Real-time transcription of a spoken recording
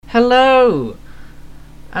Hello,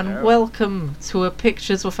 and Hello. welcome to a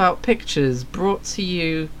Pictures Without Pictures, brought to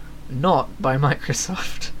you not by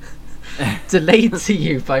Microsoft, delayed to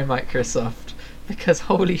you by Microsoft, because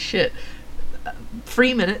holy shit,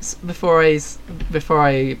 3 minutes before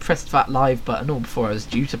I pressed that live button, or before I was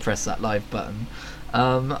due to press that live button,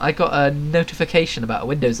 I got a notification about a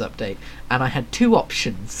Windows update, and I had two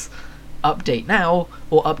options: update now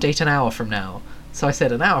or update an hour from now. So I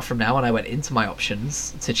said an hour from now, and I went into my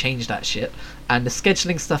options to change that shit, and the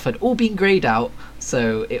scheduling stuff had all been greyed out,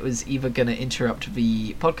 so it was either going to interrupt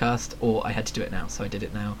the podcast or I had to do it now, so I did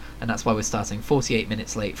it now, and that's why we're starting 48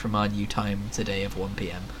 minutes late from our new time today of 1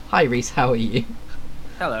 p.m. Hi Reese, how are you?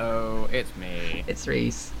 Hello, it's me. It's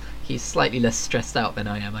Reese. He's slightly less stressed out than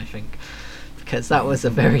I am, I think, because that was a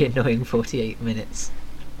very annoying 48 minutes.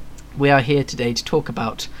 We are here today to talk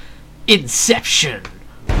about Inception!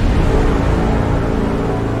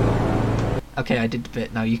 Okay, I did the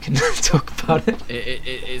bit, now you can talk about it.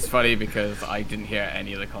 It's funny because I didn't hear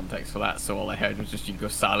any of the context for that, so all I heard was just you go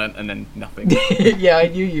silent and then nothing. Yeah, I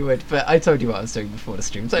knew you would, but I told you what I was doing before the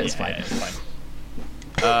stream, so it's fine. It's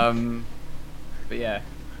fine. But yeah.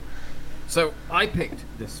 So I picked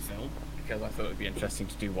this film because I thought it would be interesting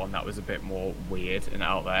to do one that was a bit more weird and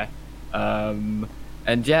out there.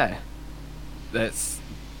 And yeah, let's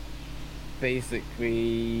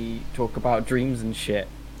basically talk about dreams and shit.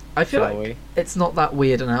 I feel Shall like we? it's not that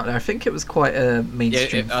weird and out there. I think it was quite a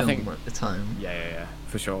mainstream I film think- at the time. Yeah,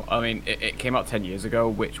 for sure. I mean, it came out 10 years ago,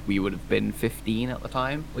 which we would have been 15 at the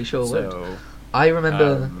time. We sure would. So, I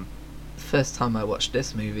remember um, the first time I watched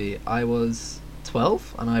this movie, I was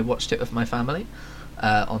 12, and I watched it with my family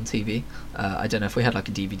on TV. I don't know if we had like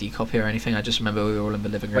a DVD copy or anything. I just remember we were all in the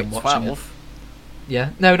living room wait, watching 12? it. Yeah,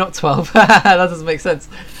 no, not 12. That doesn't make sense.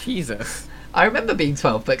 Jesus. I remember being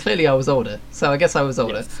 12, but clearly I was older, so I guess I was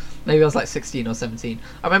older. Yes. Maybe I was like 16 or 17.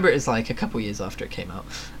 I remember it was like a couple years after it came out.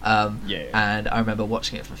 Yeah. And I remember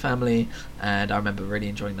watching it with my family, and I remember really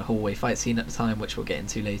enjoying the hallway fight scene at the time, which we'll get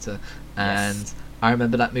into later. And Yes. I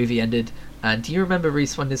remember that movie ended. And do you remember,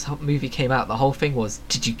 Reese, when this movie came out, the whole thing was,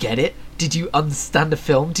 did you get it? Did you understand the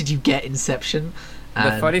film? Did you get Inception? The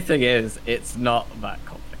And funny thing is, it's not that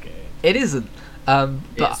complicated. it isn't. But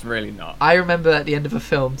It's really not. I remember at the end of a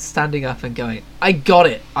film standing up and going, I got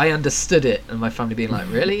it, I understood it, and my family being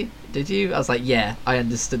like, really? Did you? I was like, yeah, I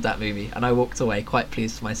understood that movie, and I walked away quite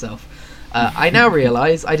pleased with myself. I now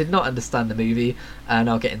realise I did not understand the movie, and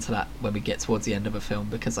I'll get into that when we get towards the end of a film,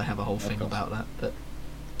 because I have a whole thing course. about that, but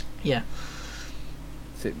yeah.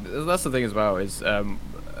 See, that's the thing as well, is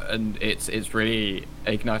and it's really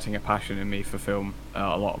igniting a passion in me for film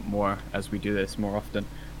a lot more as we do this more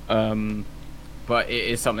often. But it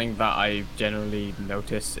is something that I generally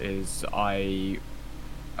notice is I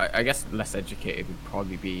guess less educated would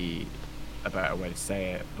probably be a better way to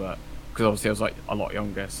say it, but because obviously I was like a lot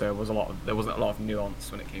younger, so there wasn't a lot of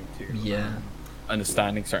nuance when it came to Yeah.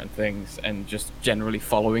 understanding certain things and just generally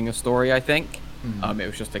following a story. I think it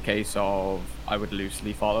was just a case of I would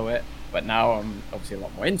loosely follow it, but now I'm obviously a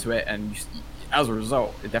lot more into it, and as a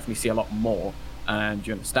result, you definitely see a lot more, and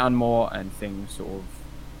you understand more, and things sort of,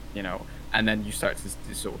 and then you start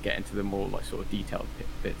to sort of get into the more like sort of detailed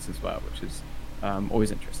bits as well, which is always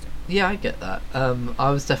interesting. Yeah, I get that. I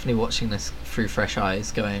was definitely watching this through fresh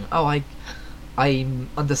eyes, going, "Oh, I'm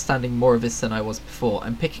understanding more of this than I was before.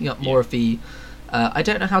 I'm picking up more of the. I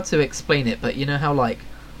don't know how to explain it, but you know how like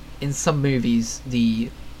in some movies the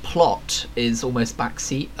plot is almost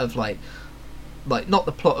backseat of like not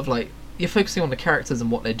the plot of like you're focusing on the characters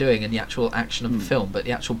and what they're doing and the actual action of the film, but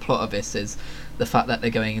the actual plot of this is the fact that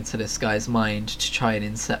they're going into this guy's mind to try and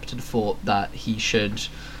incept the thought that he should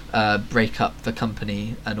break up the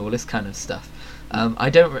company and all this kind of stuff. I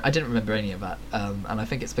didn't remember any of that, and I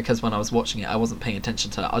think it's because when I was watching it, I wasn't paying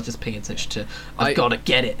attention to that. I was just paying attention to I've got to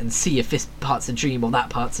get it and see if this part's a dream or that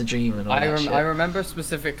part's a dream and all that shit. I remember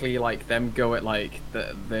specifically like them go at like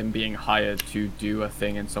them being hired to do a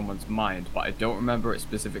thing in someone's mind, but I don't remember it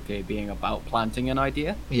specifically being about planting an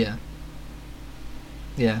idea.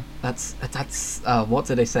 Yeah, that's what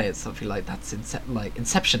did they say? It's something like that's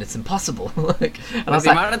Inception. It's impossible. Like, and I was the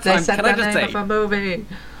like, amount of they time- said can I the just name say- of a movie.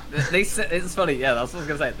 They said, it's funny, yeah, that's what I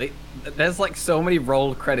was gonna say. There's like so many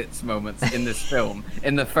roll credits moments in this film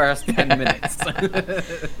in the first 10 minutes.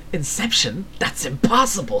 Inception? That's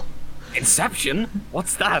impossible. Inception?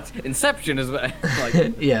 What's that? Inception is what,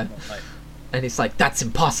 like, Yeah. like, And it's like, that's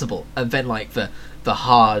impossible. And then like the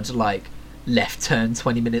hard like left turn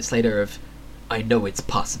 20 minutes later of, I know it's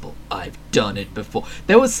possible. I've done it before.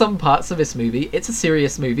 There was some parts of this movie, it's a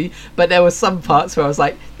serious movie, but there were some parts where I was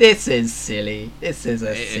like, this is silly. This is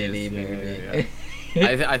a silly movie. yeah.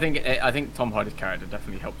 I think Tom Hardy's character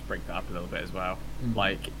definitely helps break that up a little bit as well.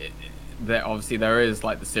 Like, there is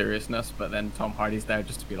like the seriousness, but then Tom Hardy's there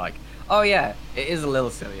just to be like, oh yeah, it is a little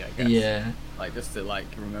silly, I guess. Yeah. Like, just to like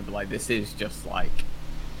remember, like, this is just like,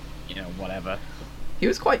 whatever. He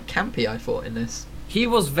was quite campy, I thought, in this. He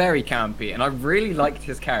was very campy, and I really liked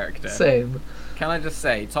his character. Same. Can I just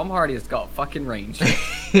say, Tom Hardy has got fucking range.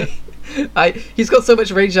 He's got so much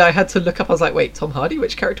range that I had to look up. I was like, wait, Tom Hardy?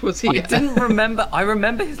 Which character was he? I didn't remember. I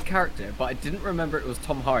remember his character, but I didn't remember it was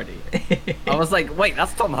Tom Hardy. I was like, wait,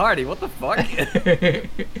 that's Tom Hardy. What the fuck?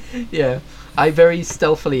 Yeah. I very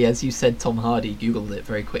stealthily, as you said, Tom Hardy, Googled it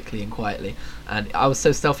very quickly and quietly. And I was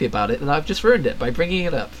so stealthy about it that I've just ruined it by bringing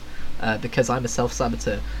it up. Because I'm a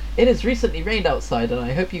self-saboteur. It has recently rained outside, and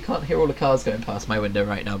I hope you can't hear all the cars going past my window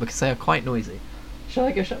right now, because they are quite noisy. Shall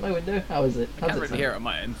I go shut my window? How is it? I can't really hear it on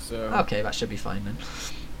my end, so... Okay, that should be fine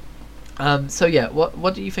then. So yeah,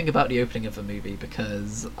 what do you think about the opening of the movie?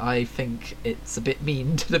 Because I think it's a bit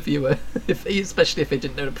mean to the viewer, especially if they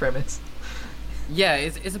didn't know the premise. Yeah,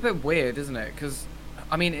 it's a bit weird, isn't it? Because,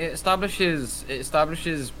 I mean, it establishes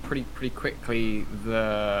pretty quickly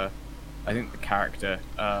I think the character,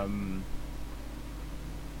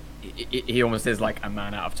 he almost is like a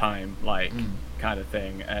man out of time, like, kind of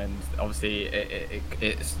thing, and obviously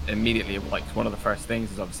it's immediately, like, one of the first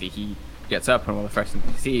things is obviously he gets up and one of the first things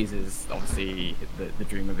he sees is obviously the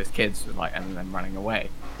dream of his kids, like, and then running away.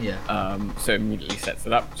 Yeah. So it immediately sets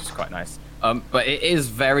it up, which is quite nice. But it is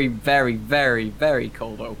very, very, very, very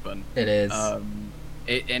cold open. It is.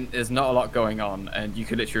 And there's not a lot going on, and you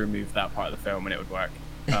could literally remove that part of the film and it would work.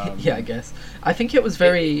 Yeah, I guess. I think it was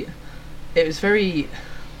very...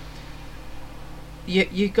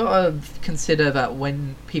 You gotta consider that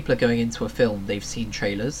when people are going into a film, they've seen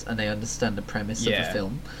trailers and they understand the premise of the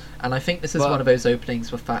film. And I think this is one of those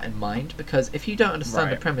openings with that in mind, because if you don't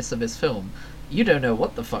understand the premise of this film, you don't know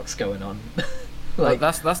what the fuck's going on. Like,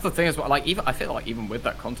 that's the thing as well. Like, I feel like even with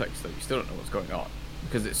that context, though, you still don't know what's going on,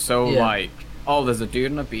 because it's so like, oh, there's a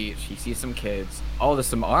dude on a beach. He sees some kids. Oh, there's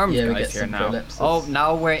some armed guys here now. Ellipsis. Oh,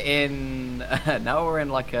 now we're in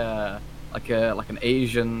like an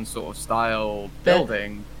Asian sort of style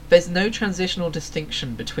building. There's no transitional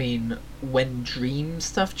distinction between when dream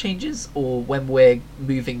stuff changes or when we're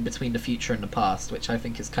moving between the future and the past, which I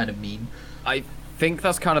think is kind of mean. I think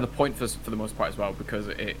that's kind of the point for the most part as well, because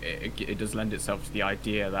it does lend itself to the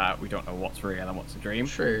idea that we don't know what's real and what's a dream.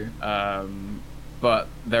 True. But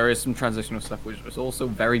there is some transitional stuff which was also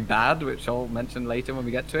very bad, which I'll mention later when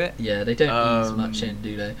we get to it. Yeah, they don't ease much in,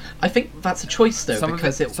 do they? I think that's a choice, though,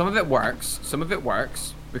 because some of it works. Some of it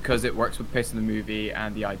works because it works with the pace of the movie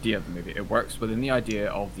and the idea of the movie. It works within the idea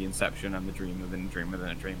of the inception and the dream within a dream within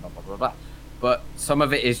a dream, blah, blah, blah, blah. But some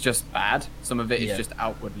of it is just bad. Some of it is just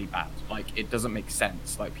outwardly bad. Like, it doesn't make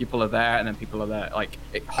sense. Like, people are there and then people are there. Like,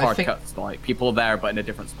 it cuts. Like, people are there but in a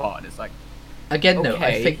different spot. And it's like... Again, no,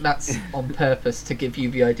 I think that's on purpose to give you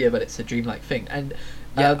the idea that it's a dreamlike thing. And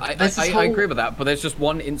I agree with that, but there's just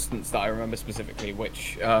one instance that I remember specifically,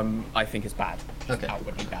 which I think is bad. Okay.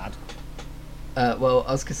 Outwardly bad. Well,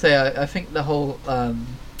 I was going to say, I think the whole...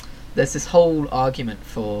 there's this whole argument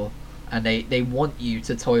for... And they want you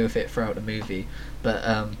to toy with it throughout the movie.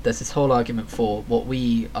 But there's this whole argument for what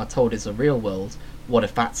we are told is a real world. What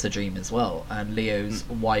if that's a dream as well? And Leo's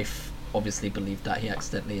wife... obviously believed that he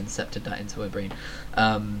accidentally incepted that into her brain.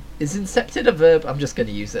 Is incepted a verb? I'm just going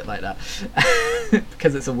to use it like that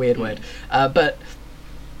because it's a weird word. But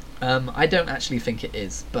I don't actually think it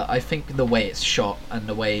is. But I think the way it's shot and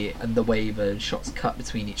the way the shots cut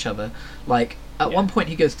between each other, like at one point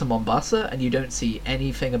he goes to Mombasa and you don't see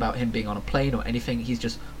anything about him being on a plane or anything. He's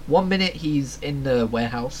just 1 minute he's in the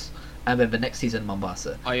warehouse. And then the next he's in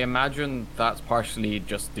Mombasa. I imagine that's partially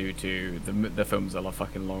just due to the films are a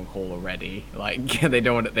fucking long haul already. Like they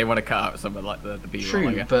want to cut out some of like the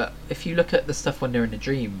B-roll. True, but if you look at the stuff when they're in a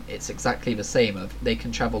dream, it's exactly the same. They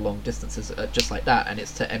can travel long distances just like that, and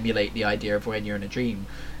it's to emulate the idea of when you're in a dream.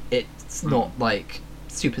 It's not like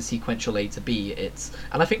super sequential A to B.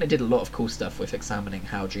 And I think they did a lot of cool stuff with examining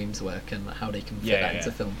how dreams work and how they can fit that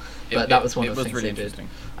into film. But that was one of the things they did.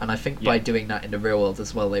 And I think by doing that in the real world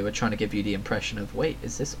as well, they were trying to give you the impression of, wait,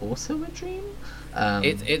 is this also a dream?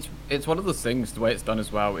 It's one of those things. The way it's done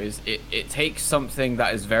as well is it takes something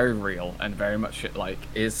that is very real and very much like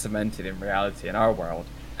is cemented in reality in our world,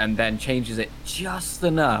 and then changes it just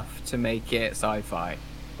enough to make it sci-fi,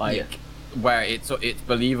 where it's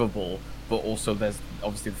believable. But also, there's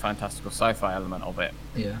obviously the fantastical sci-fi element of it.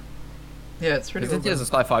 Yeah, it's really. Because it is a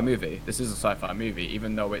sci-fi movie. This is a sci-fi movie,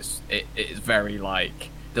 even though it is very like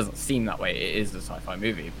doesn't seem that way. It is a sci-fi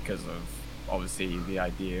movie because of obviously the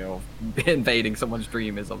idea of invading someone's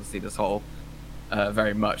dream is obviously this whole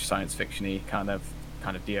very much science fictiony kind of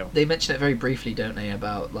deal. They mention it very briefly, don't they,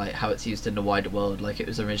 about like how it's used in the wider world. Like it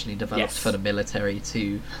was originally developed Yes. for the military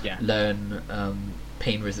to Yeah. learn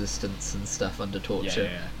pain resistance and stuff under torture,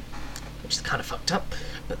 Yeah. which is kind of fucked up.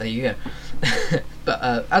 But there you go.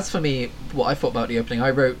 But as for me, what I thought about the opening, I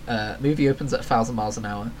wrote movie opens at 1,000 miles an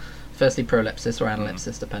hour. Firstly, prolepsis or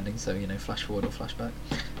analepsis, depending, so, flash forward or flashback.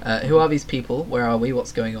 Who are these people? Where are we?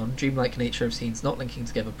 What's going on? Dreamlike nature of scenes not linking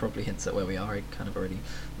together probably hints at where we are. I kind of already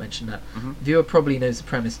mentioned that. Viewer probably knows the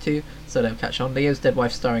premise too, so they'll catch on. Leo's dead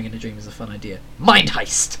wife starring in a dream is a fun idea. Mind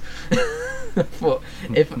heist! Well,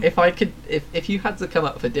 if you had to come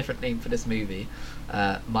up with a different name for this movie,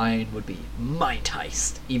 mine would be Mind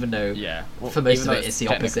Heist, even though Well, for most even of though it it's the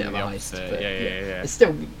opposite of a heist. opposite. But Yeah. it's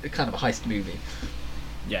still kind of a heist movie.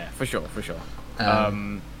 Yeah, for sure.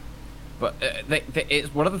 But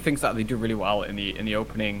it's one of the things that they do really well in the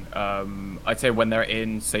opening. I'd say when they're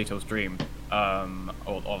in Sato's dream, or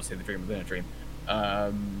obviously the dream within a dream,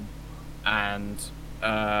 and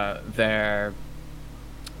they're,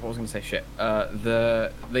 what was I going to say? Shit.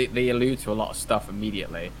 They allude to a lot of stuff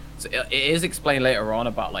immediately. So it is explained later on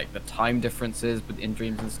about like the time differences in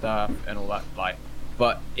dreams and stuff and all that, like.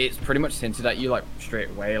 But it's pretty much hinted at you like straight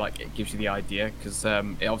away. Like it gives you the idea because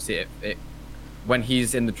it when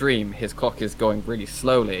he's in the dream, his clock is going really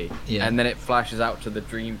slowly, and then it flashes out to the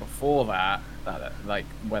dream before that like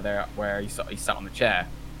where he sat on the chair,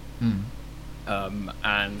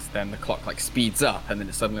 and then the clock like speeds up, and then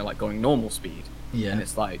it's suddenly like going normal speed, and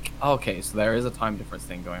it's like, okay, so there is a time difference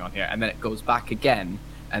thing going on here, and then it goes back again,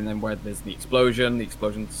 and then where there's the explosion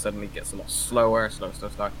suddenly gets a lot slower,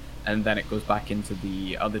 and then it goes back into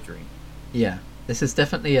the other dream. Yeah. This is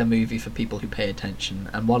definitely a movie for people who pay attention,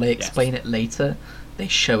 and while they explain it later, they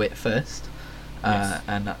show it first.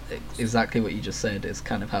 And exactly what you just said is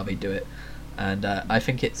kind of how they do it. And I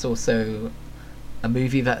think it's also a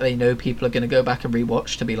movie that they know people are going to go back and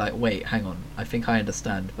rewatch to be like, wait, hang on, I think I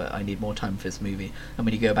understand, but I need more time for this movie. And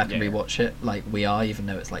when you go back and rewatch it, like we are, even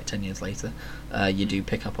though it's like 10 years later, you do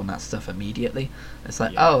pick up on that stuff immediately. It's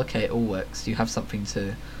like, oh, okay, it all works. You have something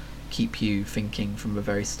to keep you thinking from the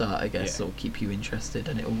very start, I guess, or keep you interested,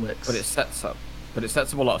 and it all works. But it sets up a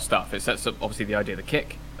lot of stuff. It sets up obviously the idea of the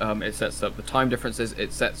kick. It sets up the time differences.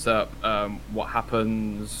 It sets up what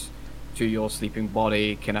happens to your sleeping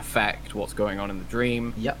body can affect what's going on in the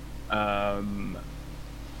dream. Yep. And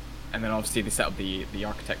then obviously they set up the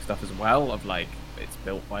architect stuff as well, of like it's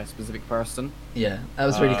built by a specific person. Yeah, that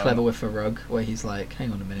was really clever with the rug, where he's like,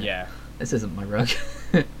 hang on a minute. Yeah. This isn't my rug.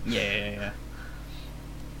 Yeah.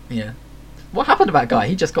 Yeah. What happened to that guy?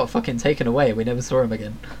 He just got fucking taken away. We never saw him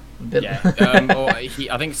again. I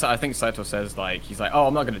think Saito says like he's like, oh,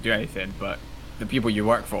 I'm not going to do anything, but the people you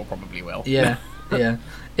work for probably will. Yeah.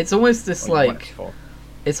 It's almost this like,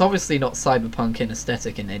 it's obviously not cyberpunk in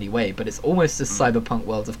aesthetic in any way, but it's almost this cyberpunk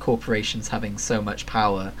world of corporations having so much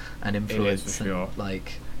power and influence, and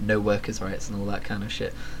like no workers' rights and all that kind of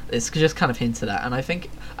shit. It's just kind of hinted at, and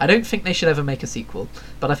I don't think they should ever make a sequel,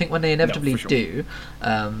 but I think when they inevitably do,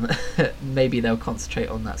 maybe they'll concentrate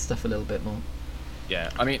on that stuff a little bit more. Yeah,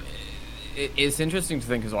 I mean, it's interesting to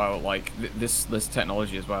think as well, like this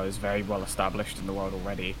technology as well is very well established in the world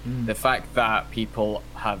already. The fact that people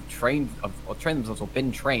have trained themselves or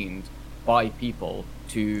been trained by people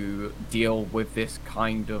to deal with this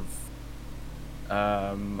kind of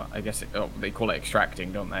I guess they call it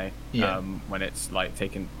extracting, don't they? Yeah. When it's like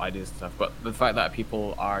taking ideas and stuff. But the fact that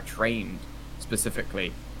people are trained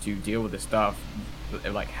specifically to deal with this stuff,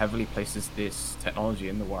 it like heavily places this technology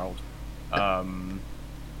in the world,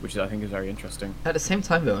 which I think is very interesting. At the same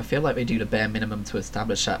time, though, I feel like they do the bare minimum to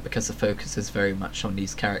establish that, because the focus is very much on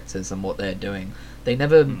these characters and what they're doing. They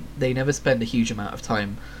never spend a huge amount of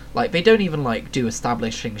time. Like, they don't even like do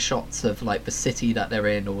establishing shots of like the city that they're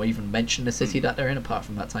in, or even mention the city that they're in, apart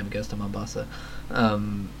from that time he goes to Mombasa.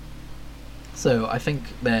 So I think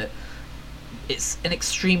that it's an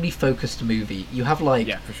extremely focused movie. You have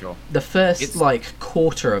like, for sure, the first like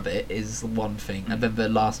quarter of it is one thing, and then the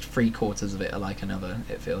last 3/4 of it are like another.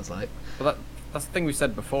 It feels like. Well, that's the thing we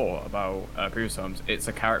said before about previous films. It's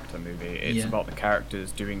a character movie. It's about the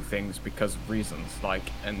characters doing things because of reasons,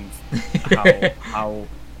 like, and how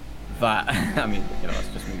that. I mean, that's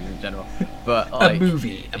just movies in general. But like, a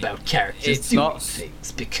movie about characters doing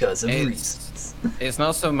things because of reasons. It's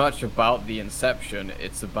not so much about the inception.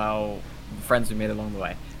 It's about the friends we made along the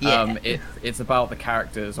way. Yeah. It's about the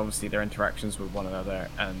characters, obviously their interactions with one another,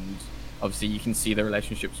 and obviously you can see the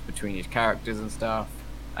relationships between each characters and stuff,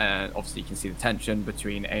 and obviously you can see the tension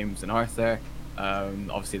between Ames and Arthur.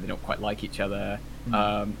 Obviously they don't quite like each other. You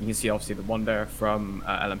can see obviously the wonder from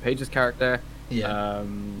Ellen Page's character, Yeah.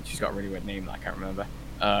 She's got a really weird name that I can't remember.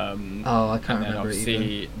 Oh, I can't and then remember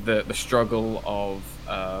obviously the struggle of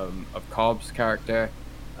Cobb's character.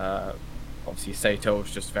 Obviously Sato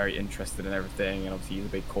is just very interested in everything, and obviously he's a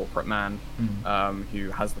big corporate man who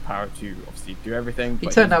has the power to obviously do everything. He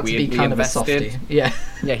but turned he's out to be weirdly kind invested. of a softie. Yeah.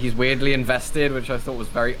 Yeah, he's weirdly invested, which I thought was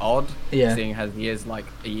very odd. Yeah. Seeing as he is like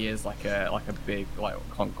a big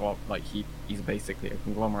he's basically a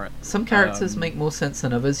conglomerate. Some characters make more sense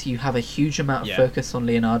than others. You have a huge amount of focus on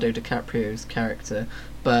Leonardo DiCaprio's character,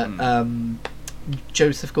 but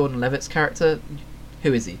Joseph Gordon-Levitt's character,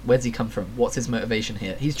 who is he? Where's he come from? What's his motivation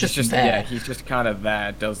here? He's just there. Yeah, he's just kind of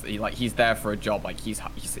there. He's there for a job. Like he's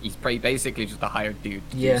basically just a hired dude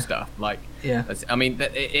to do stuff. Like I mean,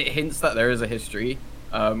 it hints that there is a history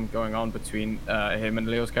going on between him and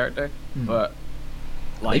Leo's character, but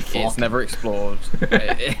like it's never explored.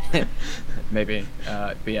 Maybe,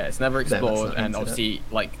 but yeah, it's never explored. And obviously,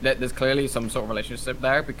 like there's clearly some sort of relationship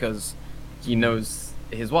there because he knows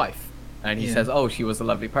his wife. And he says, "Oh, she was a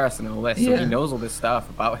lovely person," and all this. So he knows all this stuff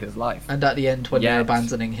about his life. And at the end, when they're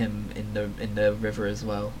abandoning him in the river as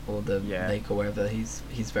well, or the lake or wherever, he's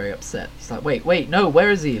very upset. He's like, "Wait, no,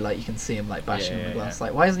 where is he?" Like you can see him like bashing on the glass.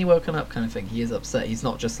 Like, why hasn't he woken up? Kind of thing. He is upset. He's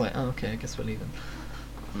not just like, "Oh, okay, I guess we're leaving."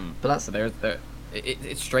 But that's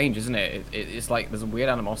it's strange, isn't it? It's like there's a weird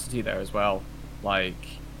animosity there as well. Like,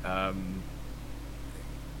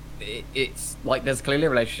 it's like there's clearly a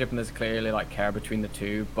relationship and there's clearly like care between the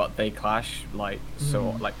two, but they clash like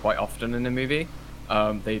quite often in the movie.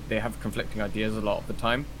 They have conflicting ideas a lot of the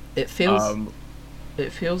time. It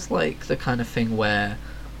feels like the kind of thing where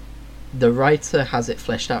the writer has it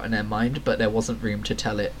fleshed out in their mind, but there wasn't room to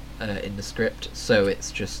tell it in the script, so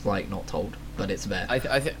it's just like not told, but it's there.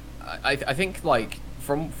 I think like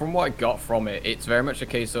from what I got from it, it's very much a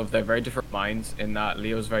case of they're very different minds in that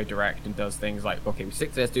Leo's very direct and does things like, okay, we stick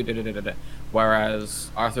to this, do, whereas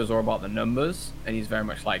Arthur's all about the numbers, and he's very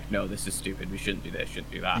much like, no, this is stupid, we shouldn't do this,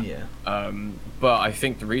 shouldn't do that. Yeah. But I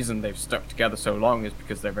think the reason they've stuck together so long is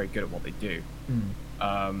because they're very good at what they do.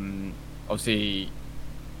 Obviously,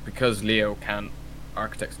 because Leo can't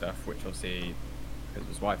architect stuff, which obviously because of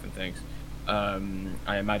his wife and things,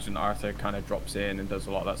 I imagine Arthur kind of drops in and does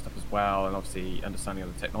a lot of that stuff as well, and obviously understanding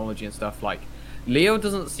of the technology and stuff. Like, Leo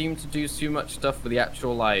doesn't seem to do too much stuff with the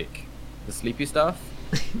actual, like, the sleepy stuff.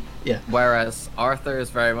 Yeah. Whereas Arthur is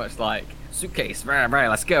very much like, suitcase, rah, rah,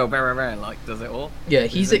 let's go, rah, rah, rah, like, does it all. Yeah,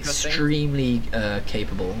 he's extremely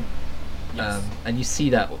capable. Yes. And you see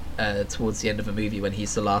that towards the end of a movie when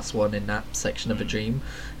he's the last one in that section of a dream,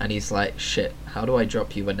 and he's like, shit, how do I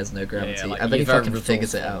drop you when there's no gravity? Like, and then he fucking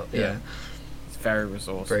figures it out. Yeah. It's very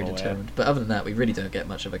resourceful. Very determined. But other than that, we really don't get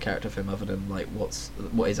much of a character from him other than like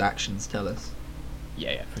what his actions tell us.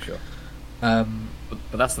 Yeah, for sure. But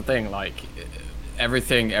that's the thing, like all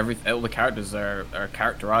the characters are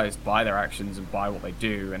characterized by their actions and by what they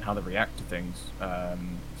do and how they react to things.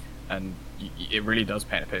 And it really does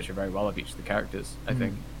paint a picture very well of each of the characters, I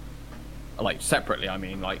think. Like, separately, I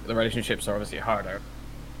mean, like, the relationships are obviously harder.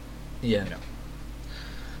 Yeah. You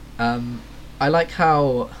know. I like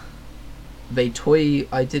how they toy...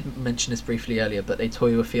 I did mention this briefly earlier, but they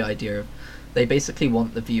toy with the idea of... They basically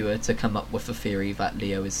want the viewer to come up with a theory that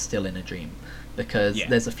Leo is still in a dream. Because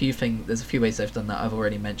there's a few ways they've done that. I've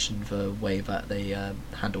already mentioned the way that they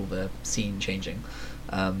handle the scene changing.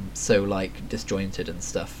 So, like, disjointed and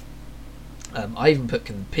stuff. I even put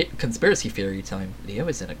conspiracy theory time. Leo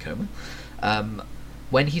is in a coma.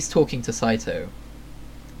 When he's talking to Saito,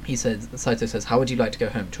 Saito says, "How would you like to go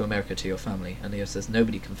home to America to your family?" And Leo says,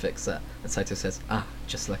 "Nobody can fix that." And Saito says, "Ah,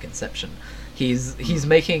 just like Inception." He's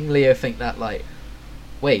making Leo think that, like,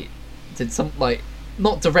 wait, did some, like,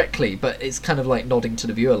 not directly, but it's kind of like nodding to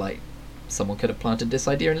the viewer, like, someone could have planted this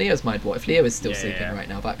idea in Leo's mind. What if Leo is still sleeping right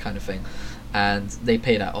now? That kind of thing. And they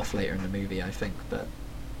pay that off later in the movie, I think, but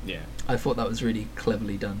yeah, I thought that was really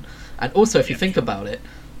cleverly done. And also, if you think about it,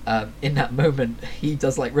 in that moment, he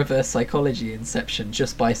does like reverse psychology Inception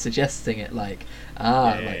just by suggesting it. Like,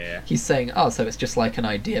 he's saying, "Oh, so it's just like an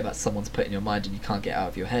idea that someone's put in your mind and you can't get out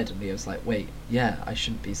of your head." And Leo's like, "Wait, yeah, I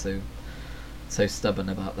shouldn't be so stubborn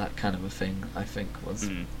about that kind of a thing." I think was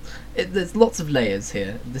there's lots of layers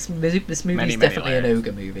here. This movie is definitely an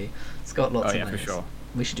ogre movie. It's got lots of layers. For sure.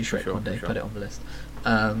 We should do Shrek one day. Put it on the list.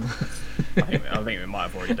 I think we might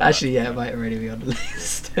have already done Actually, that. it might already be on the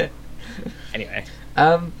list. Anyway.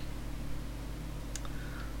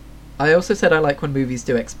 I also said I like when movies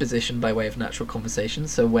do exposition by way of natural conversation.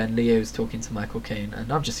 So when Leo's talking to Michael Caine,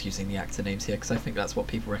 and I'm just using the actor names here because I think that's what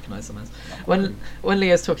people recognise them as. When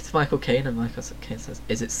Leo's talking to Michael Caine and Michael Caine says,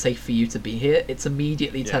 "Is it safe for you to be here?" It's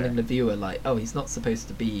immediately telling the viewer, like, oh, he's not supposed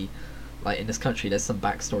to be like in this country there's some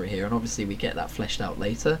backstory here, and obviously we get that fleshed out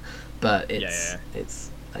later, but Yeah.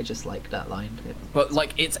 it's I just like that line. But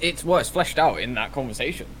like it's fleshed out in that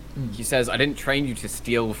conversation. He says, "I didn't train you to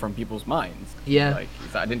steal from people's minds." Yeah. Like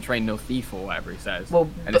he's like, I didn't train no thief or whatever he says. Well,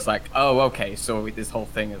 and but- it's like, oh, okay, so this whole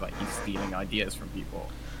thing is like he's stealing ideas from people.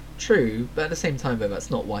 True, but at the same time though,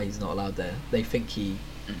 that's not why he's not allowed there. They think he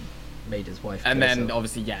made his wife And kill then herself.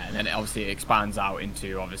 obviously, yeah, and then it obviously expands out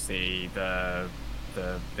into obviously the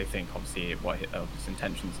they think obviously what his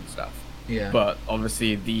intentions and stuff. Yeah. But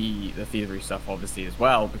obviously the thievery stuff obviously as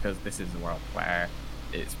well, because this is a world where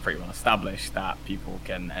it's pretty well established that people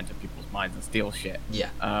can enter people's minds and steal shit. Yeah.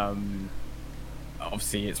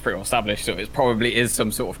 Obviously it's pretty well established, so it probably is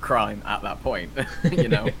some sort of crime at that point. You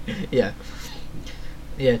know. Yeah.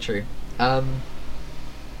 Yeah, true.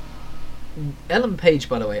 Ellen Page,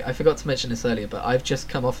 by the way, I forgot to mention this earlier, but I've just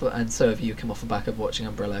come off, and so have you, come off the back of watching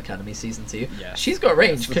Umbrella Academy season 2. Yes. She's got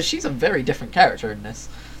range because she's a very different character in this.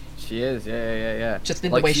 She is, yeah. Just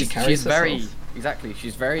in the way she carries she's very herself. exactly.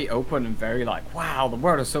 She's very open and very like, wow, the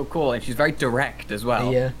world is so cool, and she's very direct as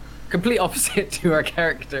well. Yeah. Complete opposite to her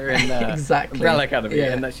character in Exactly. Umbrella Academy,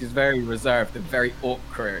 Yeah. and that she's very reserved and very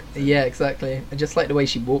awkward. Yeah, exactly. And just like the way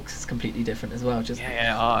she walks is completely different as well. Just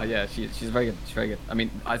Yeah. She's very good. She's very good. I mean,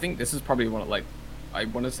 I think this is probably one of like. I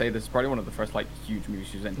want to say this is probably one of the first like huge movies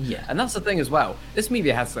she was in. Yeah. And that's the thing as well. This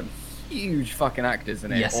movie has some huge fucking actors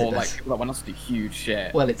in it, Yes, or it like does. people that want us to do huge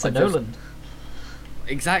shit. well, it's a Like, just- Nolan.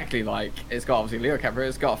 Exactly, like it's got obviously Leo DiCaprio,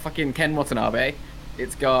 it's got fucking Ken Watanabe,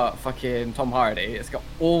 it's got fucking Tom Hardy, it's got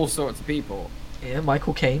all sorts of people. Yeah,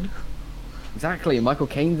 Michael Caine. Exactly, Michael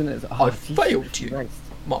Caine's in it. I failed you, Christ.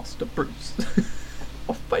 Master Bruce.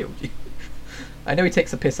 I failed you. I know he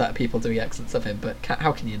takes a piss out of people doing accents of him, but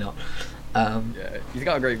how can you not? Yeah, he's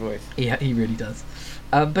got a great voice. Yeah, he really does.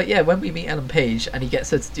 But yeah, when we meet Ellen Page and he gets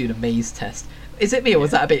her to do the maze test, is it me or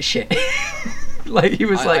was that a bit shit? Like he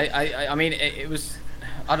was like, I mean, it was.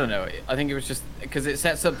 I don't know. I think it was just because it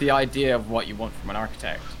sets up the idea of what you want from an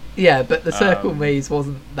architect. yeah, but the circle maze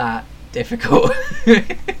wasn't that difficult,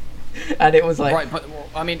 and it was like, Right, but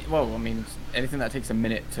I mean, anything that takes a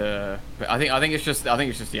minute to. But I think it's just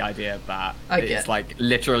the idea that I it's get- like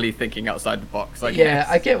literally thinking outside the box. Like, yeah,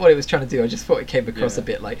 I get what it was trying to do. I just thought it came across Yeah. a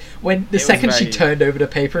bit like when the was second she very- turned over the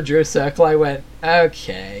paper and drew a circle, I went,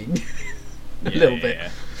 okay, a little bit.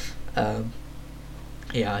 Yeah.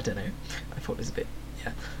 Yeah, I don't know. I thought it was a bit.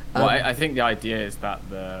 Yeah. Well, I think the idea is that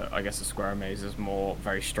the square maze is more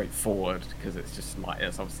very straightforward because it's just like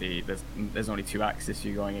it's obviously there's only two axes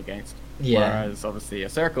you're going against. Yeah. Whereas obviously a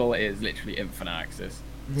circle is literally infinite axis.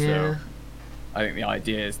 Yeah. So I think the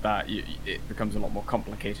idea is that it becomes a lot more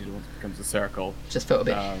complicated once it becomes a circle. Just felt a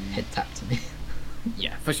bit Um, head tap to me.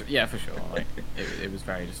 Yeah, for sure. Yeah, for sure. Like it was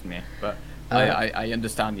very just meh. But Uh, I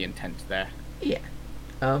understand the intent there. Yeah.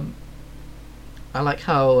 I like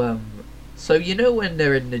how. So you know when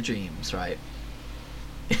they're in the dreams, right?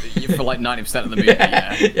 For like 90% of the movie.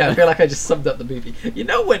 Yeah. Yeah, I feel like I just summed up the movie. You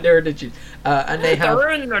know when they're in the dreams, and they have. They're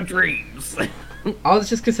in the dreams. I was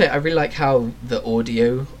just gonna say I really like how the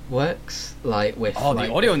audio works, like with Oh, like,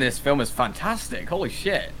 the audio in this film is fantastic. Holy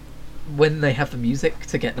shit. when they have the music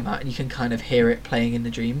to get them out, and you can kind of hear it playing in the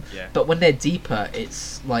dream. Yeah. But when they're deeper,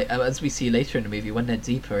 it's like as we see later in the movie. When they're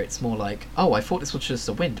deeper, it's more like, oh, I thought this was just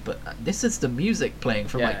the wind, but this is the music playing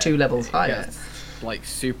from like 2 levels it higher. gets, like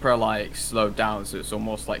super like slowed down, so it's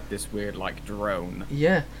almost like this weird like drone.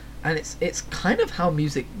 Yeah, and it's kind of how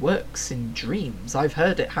music works in dreams. I've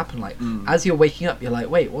heard it happen. Like as you're waking up, you're like,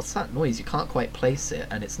 wait, what's that noise? You can't quite place it,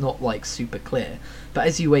 and it's not like super clear. But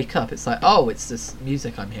as you wake up, it's like, oh, it's this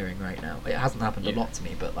music I'm hearing right now. It hasn't happened a Yeah. lot to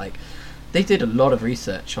me, but like they did a lot of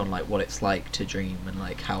research on like what it's like to dream and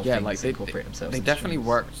like how Yeah, things like incorporate themselves. they into definitely dreams.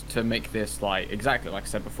 worked to make this like exactly like I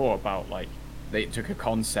said before about like they took a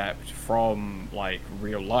concept from like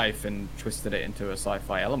real life and twisted it into a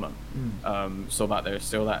sci-fi element, so that there's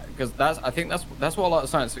still that because I think that's what a lot of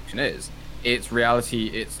science fiction is. It's reality.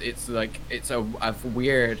 It's like it's a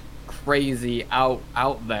weird, crazy out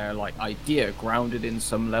there like idea grounded in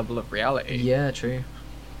some level of reality. Yeah, true.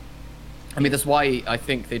 I mean, that's why I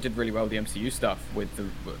think they did really well with the MCU stuff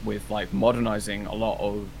with like modernizing a lot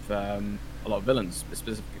of villains,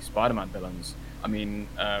 specifically Spider-Man villains. I mean,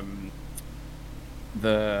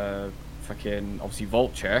 the fucking obviously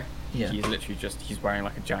Vulture. Yeah. He's literally he's wearing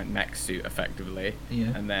like a giant mech suit effectively.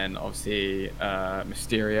 Yeah. And then obviously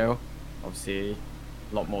Mysterio, obviously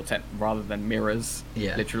a lot more rather than mirrors.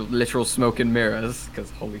 Yeah. Literal smoke and mirrors because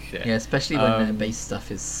holy shit. Yeah, especially when their Um, base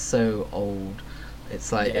stuff is so old.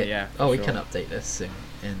 It's like, Yeah, oh, for we sure. can update this in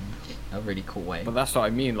a really cool way. But that's what I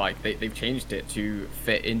mean. Like they've changed it to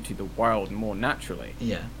fit into the world more naturally.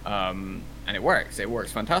 Yeah. and it works. It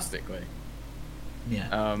works fantastically.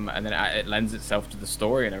 Yeah. And then it lends itself to the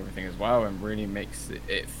story and everything as well, and really makes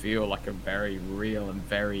it feel like a very real and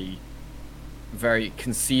very, very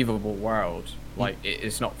conceivable world. Like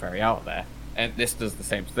it's not very out there, and this does the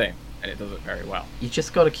same thing, and it does it very well. You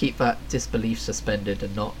just got to keep that disbelief suspended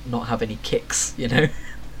and not have any kicks, you know.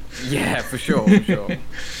 Yeah, for sure, for sure.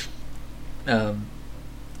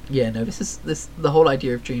 Yeah, no, the whole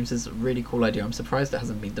idea of dreams is a really cool idea. I'm surprised it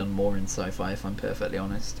hasn't been done more in sci-fi, if I'm perfectly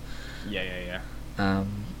honest. Yeah.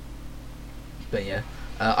 But yeah,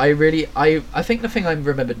 I think the thing I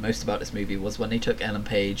remembered most about this movie was when they took Ellen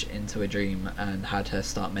Page into a dream and had her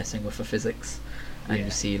start messing with the physics, and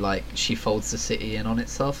you see like she folds the city in on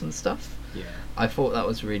itself and stuff. Yeah. I thought that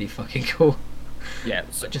was really fucking cool. Yeah.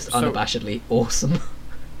 Just unabashedly awesome.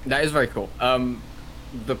 That is very cool.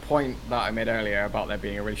 The point that I made earlier about there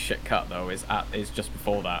being a really shit cut though is just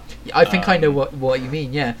before that. Yeah, I think I know what you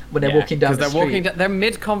mean. Yeah, when they're walking down the street. They're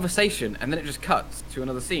mid conversation and then it just cuts to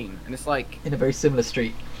another scene, and it's like in a very similar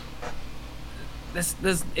street.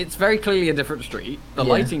 It's very clearly a different street. The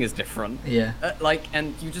lighting is different. Yeah.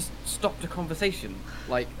 And you just stopped a conversation.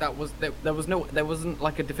 Like there wasn't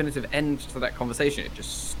like a definitive end to that conversation. It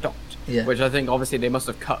just stopped. Yeah. Which I think obviously they must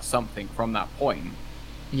have cut something from that point.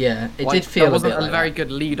 Yeah, it did feel that wasn't a bit like very that. good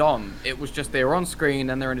lead on. It was just they were on screen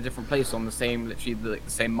and they're in a different place on the same the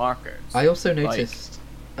same markers. I also noticed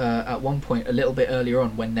at one point a little bit earlier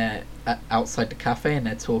on when they're outside the cafe and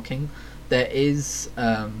they're talking, there is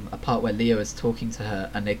a part where Leo is talking to her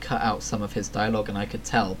and they cut out some of his dialogue, and I could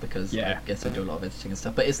tell because I guess I do a lot of editing and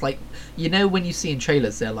stuff. But it's like, you know, when you see in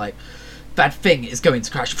trailers, they're like, "That thing is going to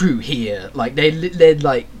crash through here." Like they're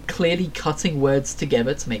like clearly cutting words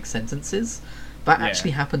together to make sentences. That actually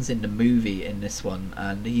happens in the movie in this one,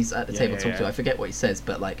 and he's at the table talking to her. I forget what he says,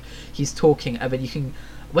 but like he's talking, and then you can,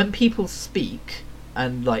 when people speak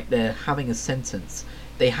and like they're having a sentence,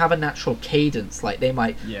 they have a natural cadence. Like they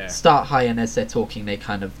might start high, and as they're talking, they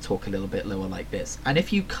kind of talk a little bit lower like this. And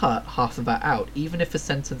if you cut half of that out, even if a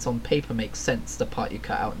sentence on paper makes sense, the part you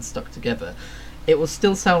cut out and stuck together, it will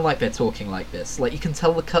still sound like they're talking like this. Like you can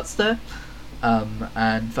tell the cuts there.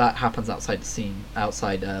 And that happens outside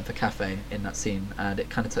the cafe in that scene, and it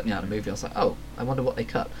kind of took me out of the movie. I was like, oh, I wonder what they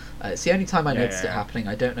cut. It's the only time I noticed it happening.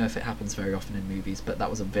 I don't know if it happens very often in movies, but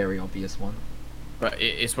that was a very obvious one. But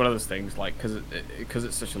it's one of those things, like, because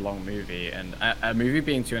it's such a long movie, and a movie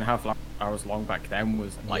being 2.5 hours long back then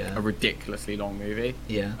was like a ridiculously long movie.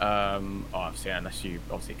 Yeah. Obviously, unless you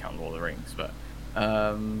count Lord of the Rings, but.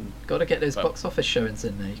 Got to get those box office showings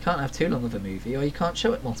in there. You can't have too long of a movie, or you can't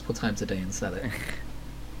show it multiple times a day and sell it.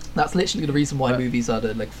 That's literally the reason why movies are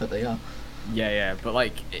the length that they are. Yeah, but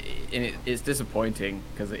like, it's disappointing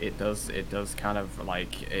because it does kind of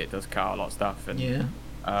like it does cut out a lot of stuff, and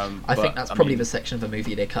I think that's probably the section of the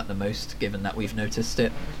movie they cut the most, given that we've noticed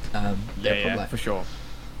it. For sure.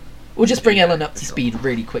 We'll just bring Ellen up to speed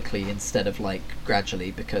really quickly instead of like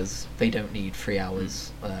gradually, because they don't need 3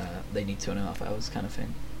 hours. They need 2.5 hours, kind of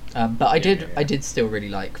thing. But I did still really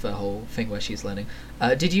like the whole thing where she's learning.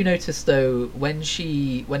 Did you notice though when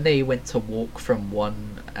they went to walk from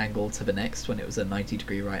one angle to the next, when it was a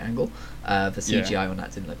 90-degree right angle, the CGI on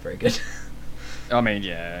that didn't look very good. I mean,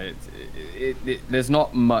 there's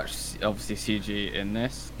not much obviously CG in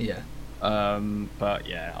this. Yeah. But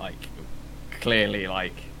yeah, like clearly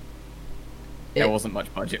like. There wasn't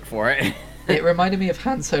much budget for it. It reminded me of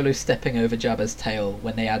Han Solo stepping over Jabba's tail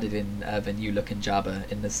when they added in the new look in Jabba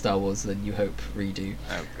in the Star Wars The New Hope redo.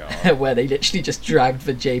 Oh god. Where they literally just dragged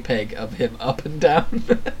the JPEG of him up and down.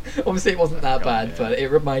 Obviously it wasn't that bad, but it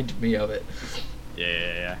reminded me of it.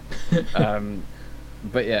 Yeah.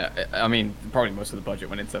 But yeah, I mean, probably most of the budget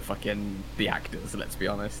went into fucking the actors, let's be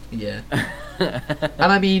honest. Yeah.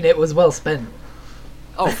 And I mean, it was well spent.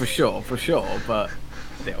 Oh, for sure, but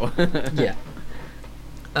still. Yeah.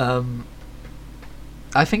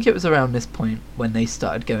 I think it was around this point when they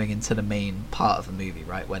started going into the main part of the movie,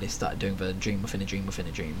 right, where they started doing the dream within a dream within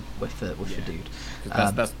a dream with the dude.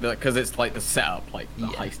 That's because it's like the setup, like the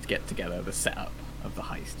heist get together, the setup of the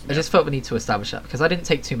heist. I just felt the need to establish that because I didn't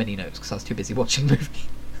take too many notes because I was too busy watching the movie.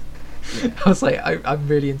 I was like, I'm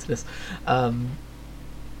really into this. Oh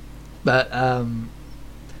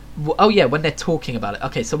yeah, when they're talking about it.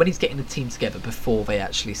 Okay, so when he's getting the team together before they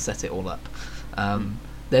actually set it all up,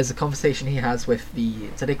 there's a conversation he has with do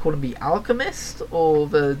they call him the alchemist or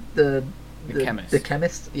the chemist? The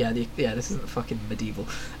chemist. Yeah, this isn't fucking medieval.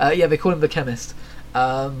 They call him the chemist.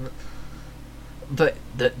 But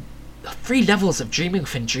the 3 levels of dreaming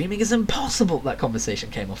within dreaming is impossible. That conversation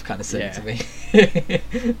came off kind of silly to me.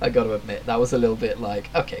 I got to admit, that was a little bit like,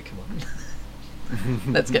 okay, come on.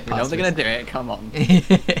 Let's get past they're going to do it, come on.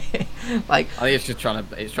 like I think it's trying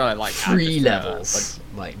to like add 3 just, levels,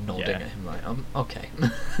 like nodding yeah. at him, like okay.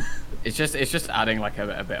 it's just adding like a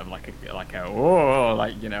bit of like a oh,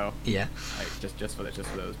 like, you know, Yeah. like just for those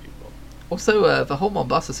people. Also, the whole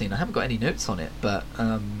Mombasa scene, I haven't got any notes on it, but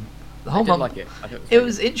the I whole did like it. I thought it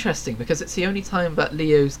was interesting because it's the only time that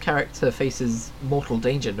Leo's character faces mortal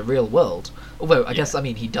danger in the real world. Although I guess, I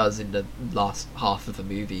mean, he does in the last half of the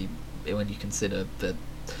movie when you consider the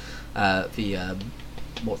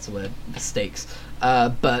what's the word, the stakes.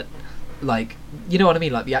 But like, you know what I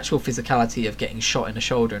mean, like the actual physicality of getting shot in the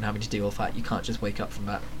shoulder and having to deal with that, you can't just wake up from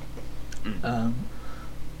that.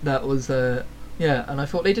 That was yeah, and I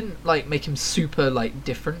thought they didn't like make him super like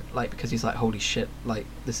different, like because he's like, holy shit, like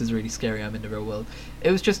this is really scary, I'm in the real world. It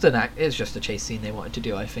was just it was just a chase scene they wanted to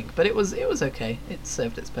do, I think, but it was okay. It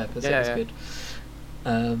served its purpose. It was good.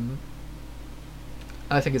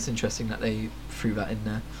 I think it's interesting that they threw that in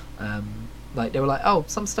there. Like they were like, oh,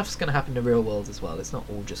 some stuff's going to happen in the real world as well. It's not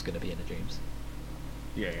all just going to be in the dreams.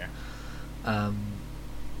 Yeah.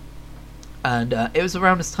 And it was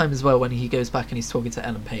around this time as well when he goes back and he's talking to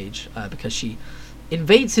Ellen Page because she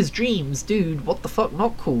invades his dreams. Dude, what the fuck?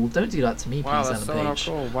 Not cool. Don't do that to me, wow, please, that's Ellen so Page.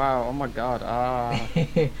 not cool. Wow. Oh my god.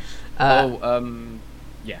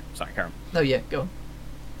 Yeah. Sorry, Karen. No, yeah, go on.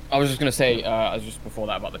 I was just gonna say, just before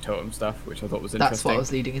that about the totem stuff, which I thought was interesting. That's what I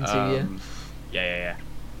was leading into. Yeah.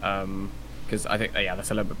 Because I think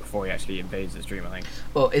that's a little bit before he actually invades his dream, I think.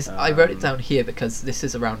 Well, I wrote it down here because this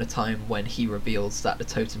is around a time when he reveals that the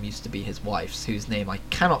totem used to be his wife's, whose name I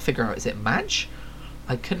cannot figure out. Is it Madge?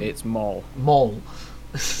 I couldn't. It's Moll. Moll.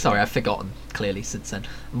 Sorry, I've forgotten clearly since then.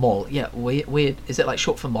 Moll. Yeah, weird. Is it like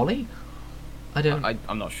short for Molly? I don't.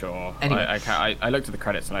 I'm not sure. Anyway. I looked at the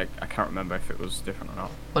credits and I can't remember if it was different or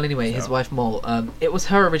not. Well, anyway, his wife Moll. It was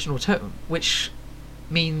her original totem, which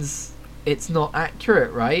means it's not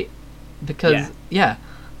accurate, right? Because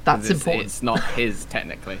that's important. It's not his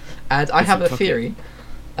technically. And I have a theory,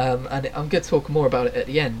 and I'm going to talk more about it at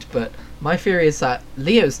the end. But my theory is that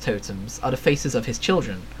Leo's totems are the faces of his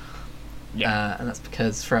children. Yeah. And that's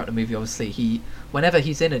because throughout the movie, obviously, whenever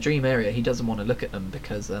he's in a dream area, he doesn't want to look at them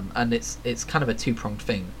because, and it's kind of a two-pronged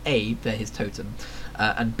thing. A, they're his totem,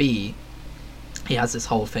 and B, he has this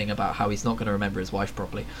whole thing about how he's not going to remember his wife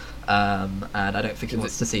properly, and I don't think he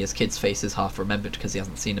wants to see his kids' faces half remembered because he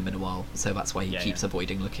hasn't seen them in a while, so that's why he keeps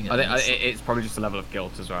avoiding looking at them. It's probably just a level of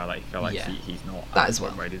guilt as well. Like, I feel like he's not that as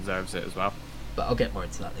well where he deserves it as well. But I'll get more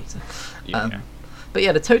into that later. Yeah. But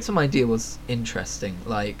yeah, the totem idea was interesting.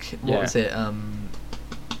 Like, what was it?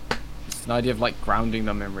 It's an idea of like grounding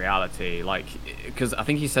them in reality, like because I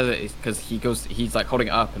think he says it because he's like holding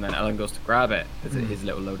it up and then Ellen goes to grab it. It's his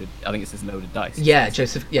little loaded. I think it's his loaded dice. Yeah,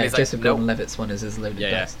 Joseph like, Gordon-Levitt's one is his loaded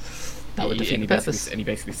dice. That would defeat the purpose. And he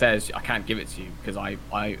basically says, I can't give it to you because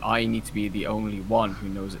I need to be the only one who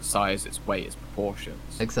knows its size, its weight, its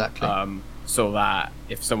proportions. Exactly. So that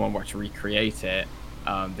if someone were to recreate it,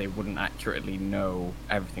 they wouldn't accurately know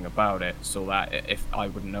everything about it. So that if I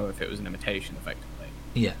wouldn't know if it was an imitation, effectively.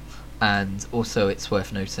 Yeah, and also it's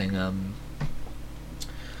worth noting.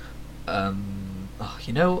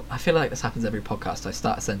 You know, I feel like this happens every podcast. I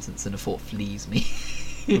start a sentence and a thought flees me.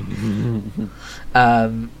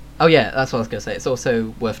 Oh yeah, that's what I was gonna say. It's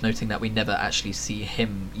also worth noting that we never actually see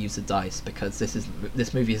him use a dice because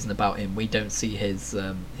this movie isn't about him. We don't see his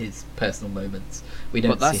personal moments. We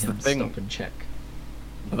don't see him stop and check.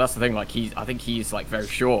 But that's the thing. Like I think he's like very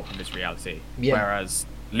sure of his reality, whereas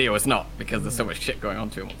Leo is not because there's so much shit going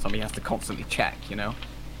on to him. So he has to constantly check. You know.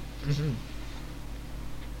 Mm-hmm.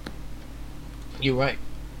 You're right.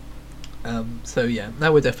 So yeah,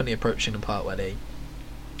 now we're definitely approaching the part where they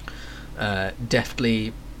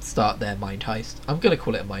deftly start their mind heist. I'm going to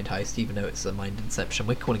call it a mind heist, even though it's a mind inception.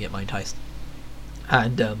 We're calling it mind heist.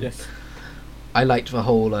 And yes. I liked the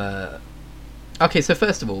whole... Okay, so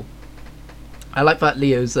first of all, I like that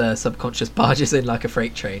Leo's subconscious barges in like a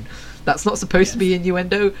freight train. That's not supposed to be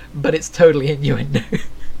innuendo, but it's totally innuendo.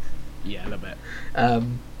 Yeah, a little bit.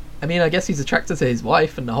 I mean, I guess he's attracted to his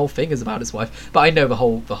wife, and the whole thing is about his wife. But I know the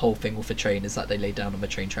whole thing with the train is that they laid down on the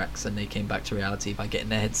train tracks and they came back to reality by getting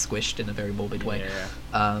their heads squished in a very morbid way.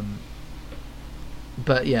 Yeah.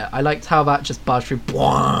 But yeah, I liked how that just barged through.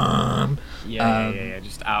 Bwam! Yeah,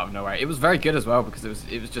 just out of nowhere. It was very good as well because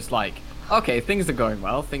it was just like, okay, things are going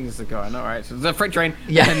well, things are going all right. So there's a freight train,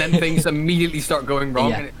 and then things immediately start going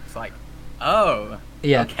wrong, and it's like, oh.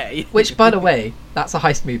 Yeah. Okay. Which, by the way, that's a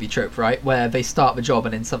heist movie trope, right? Where they start the job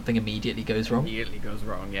and then something immediately goes wrong.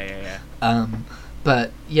 Yeah.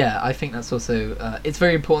 But yeah, I think that's also it's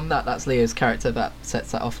very important that that's Leo's character that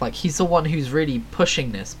sets that off. Like, he's the one who's really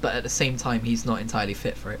pushing this, but at the same time, he's not entirely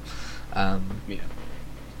fit for it.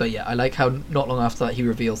 But yeah, I like how not long after that he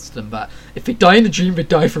reveals to them that if they die in the dream, they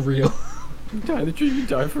die for real. Die in the dream, you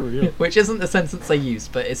die for real. Which isn't the sentence they use,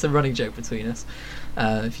 but it's a running joke between us.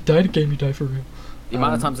 If you die in a game, you die for real. The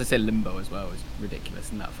amount of times they say limbo as well is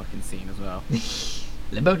ridiculous in that fucking scene as well.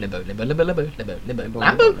 Limbo, limbo, limbo, limbo, limbo, limbo, limbo, Limbo,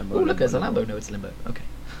 Lambo. limbo, Oh, look, there's a limbo. Lambo. No, it's limbo. Okay,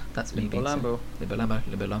 that's me Limbo being Lambo. Limbo, Lambo,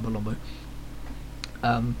 limbo, Lambo,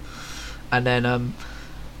 Lambo. And then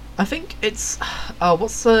I think it's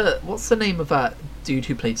what's the name of that dude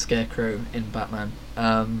who played Scarecrow in Batman?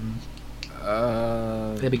 Let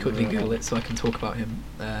me quickly Google it so I can talk about him.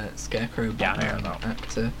 Scarecrow Yeah, I Batman know.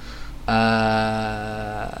 actor.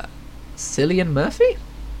 Cillian Murphy?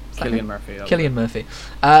 Is that Cillian him? Murphy. that was Cillian it.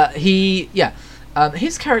 Murphy.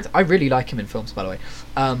 His character, I really like him in films, by the way.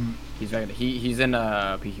 He's very good. He's in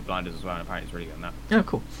Peaky Blinders as well, and apparently he's really good in that. Oh,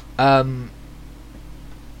 cool.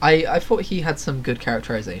 I thought he had some good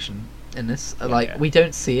characterization in this. Yeah. We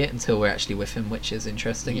don't see it until we're actually with him, which is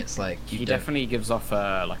interesting. It's like He you don't- definitely gives off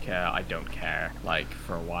a I don't care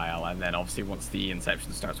for a while, and then obviously once the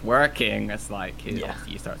inception starts working, it's like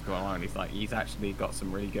obviously he starts going on. He's actually got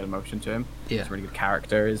some really good emotion to him. Yeah. He's really good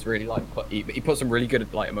character. Is really he puts some really good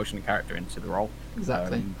emotion and character into the role.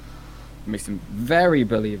 Exactly. Makes him very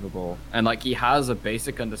believable, and he has a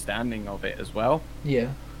basic understanding of it as well. Yeah.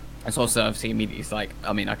 And so also obviously immediately he's like,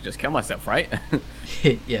 I mean, I could just kill myself, right?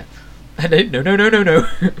 Yeah. And then, no.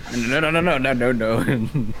 no.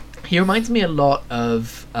 He reminds me a lot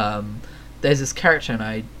of there's this character,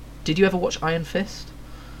 and did you ever watch Iron Fist?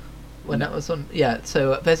 When No. that was on, yeah.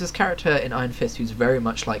 So there's this character in Iron Fist who's very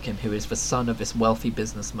much like him, who is the son of this wealthy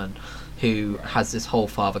businessman, who has this whole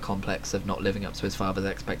father complex of not living up to his father's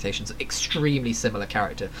expectations. Extremely similar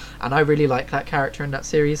character, and I really like that character in that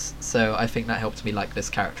series. So I think that helped me like this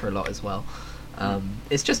character a lot as well.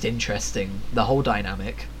 It's just interesting, the whole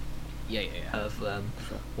dynamic Yeah. of Sure.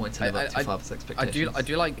 wanting to live up to your father's expectations. I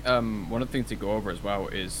do like one of the things to go over as well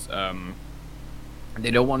is they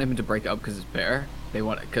don't want him to break it up because it's bitter. They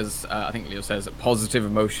want it because I think Leo says that positive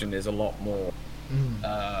emotion is a lot more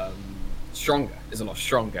stronger. Is a lot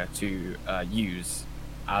stronger to use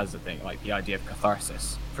as a thing, like the idea of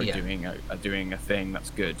catharsis for Yeah. doing a thing that's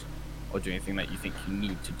good, or doing a thing that you think you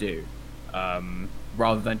need to do,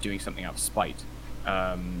 rather than doing something out of spite.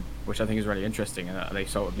 Which I think is really interesting, and they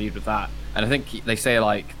sort of lead with that. And I think they say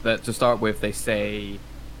that to start with. They say,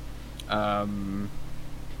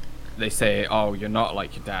 "Oh, you're not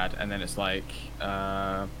like your dad," and then it's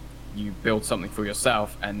you build something for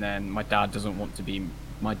yourself, and then my dad doesn't want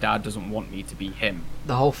me to be him.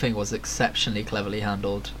 The whole thing was exceptionally cleverly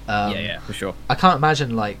handled. Yeah, for sure. I can't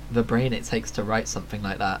imagine the brain it takes to write something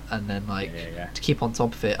like that, and then Yeah. to keep on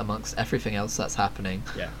top of it amongst everything else that's happening.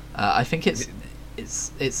 Yeah. I think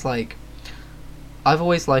it's like I've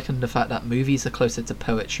always likened the fact that movies are closer to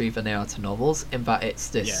poetry than they are to novels, in that it's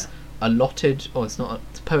this allotted, or it's not.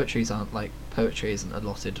 Poetries aren't poetry isn't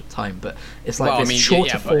allotted time, but it's this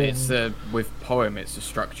shorter form. But it's with poem, it's a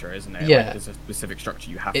structure, isn't it? Yeah. There's a specific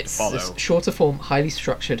structure you have to It's follow. this shorter form, highly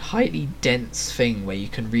structured, highly dense thing where you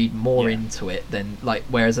can read more Yeah. into it than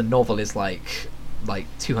whereas a novel is like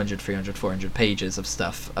 200, 300, 400 pages of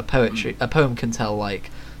stuff. A poem can tell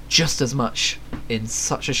just as much in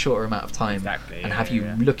such a shorter amount of time, Exactly, and have you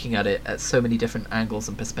looking at it at so many different angles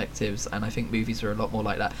and perspectives. And I think movies are a lot more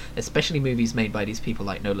like that, especially movies made by these people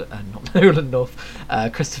like not Nolan North,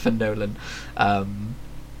 Christopher Nolan, and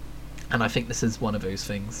I think this is one of those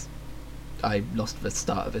things. I lost the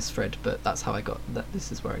start of this thread, but that's how I got that.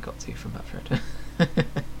 This is where I got to from that thread.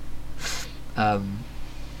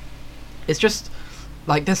 It's just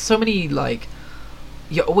there's so many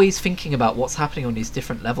you're always thinking about what's happening on these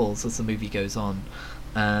different levels as the movie goes on,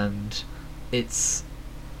 and it's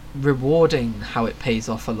rewarding how it pays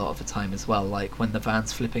off a lot of the time as well. When the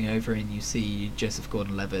van's flipping over and you see Joseph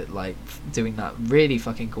Gordon-Levitt doing that really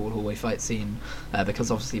fucking cool hallway fight scene,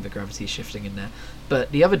 because obviously the gravity's shifting in there.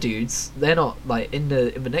 But the other dudes, they're not in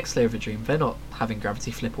the next layer of the dream. They're not having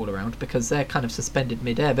gravity flip all around because they're kind of suspended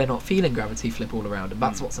mid-air. They're not feeling gravity flip all around, and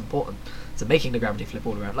that's what's important. So making the gravity flip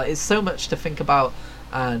all around, it's so much to think about,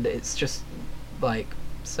 and it's just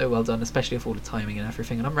so well done, especially with all the timing and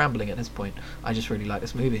everything. And I'm rambling at this point. I just really like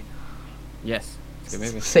this movie. Yes, it's a good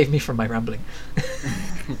movie. Save me from my rambling.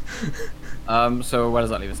 So where does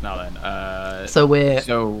that leave us now then?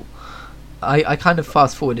 I kind of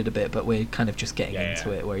fast forwarded a bit, but we're kind of just getting into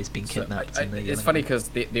Yeah. it, where he's been kidnapped. It's funny because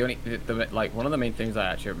the one of the main things I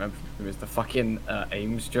actually remember was the fucking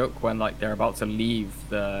Ames joke when they're about to leave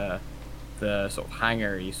the sort of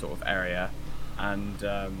hangar-y sort of area, and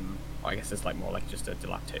I guess it's more just a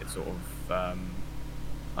dilapidated sort of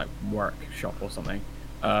workshop or something.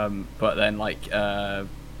 But then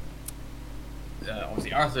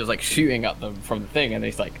obviously Arthur's like shooting at them from the thing, and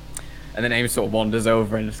he's like, and then Ames sort of wanders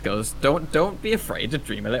over and just goes, "Don't be afraid to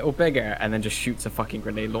dream a little bigger," and then just shoots a fucking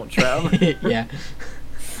grenade launcher at him. Yeah.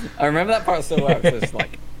 I remember that part so well. Cause it's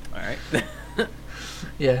like, all right.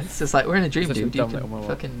 Yeah, it's just like we're in a dream, Such a dude. You dumb little can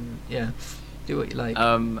monologue. fucking do what you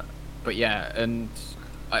like. But yeah, and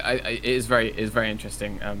it is very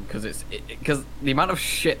interesting because because the amount of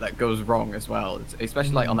shit that goes wrong as well,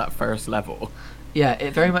 especially like on that first level. Yeah,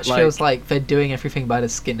 it very much like- feels like they're doing everything by the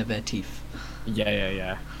skin of their teeth.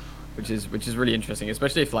 Yeah. Which is really interesting,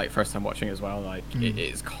 especially if like first time watching as well. Like it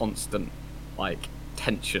is constant like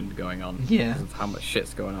tension going on. Yeah. Because of how much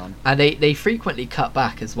shit's going on. And they frequently cut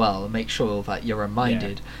back as well and make sure that you're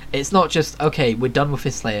reminded. It's not just, okay, we're done with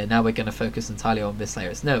this layer, now we're going to focus entirely on this layer.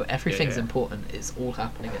 It's no, everything's Yeah. important. It's all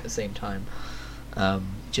happening at the same time.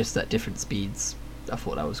 Just at different speeds. I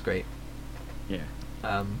thought that was great. Yeah.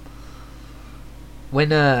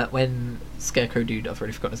 When Scarecrow dude, I've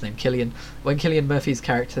already forgotten his name, when Cillian Murphy's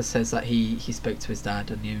character says that he spoke to his dad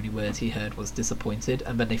and the only words he heard was disappointed,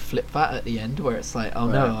 and then they flip that at the end where it's like, oh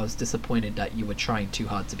no, Right. I was disappointed that you were trying too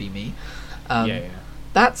hard to be me. Yeah.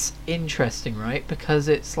 That's interesting, right? Because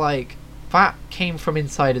it's like that came from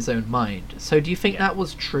inside his own mind. So do you think Yeah. that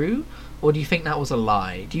was true, or do you think that was a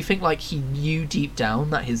lie? Do you think like he knew deep down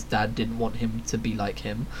that his dad didn't want him to be like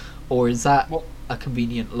him, or is that Well- a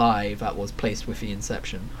convenient lie that was placed with the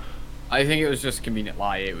inception? I think it was just a convenient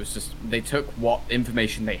lie. It was just they took what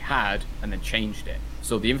information they had and then changed it.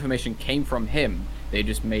 So the information came from him. They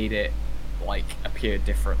just made it like appear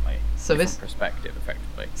differently. So different this- perspective,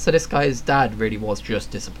 effectively. So this guy's dad really was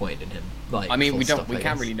just disappointed in him. Like, I mean, full we stop, I can't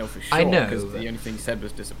guess. really know for sure. I know, because but- the only thing he said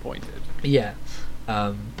was disappointed. Yeah,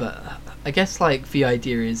 but I guess like the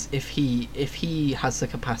idea is if he has the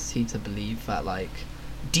capacity to believe that like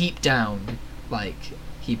deep down like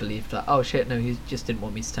he believed that, oh shit, no, he just didn't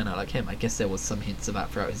want me to turn out like him. I guess there was some hints of that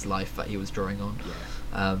throughout his life that he was drawing on.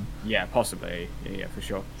 Yeah. Yeah, possibly. Yeah, for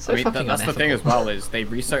sure. So I mean, fucking that's the thing as unethical. well is they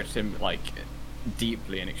researched him like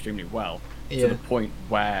deeply and extremely well Yeah. to the point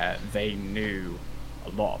where they knew a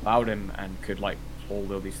lot about him and could like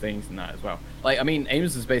hold all these things and that as well. Like, I mean,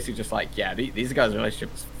 Ames is basically just like, yeah, these guys'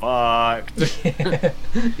 relationship was fucked.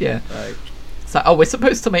 Yeah. Like, It's like, oh, we're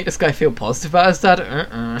supposed to make this guy feel positive about his dad.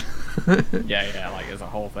 yeah, like there's a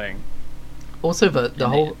whole thing. Also, the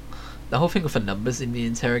And whole thing with the numbers in the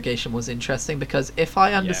interrogation was interesting because if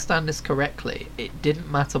I understand this correctly, it didn't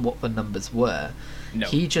matter what the numbers were. No,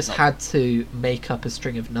 He just not- had to make up a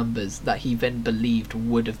string of numbers that he then believed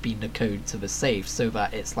would have been the code to the safe, so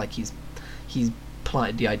that it's like he's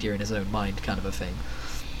planted the idea in his own mind, kind of a thing.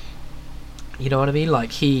 You know what I mean?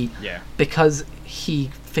 Like Yeah. because he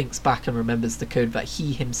thinks back and remembers the code that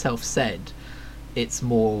he himself said, it's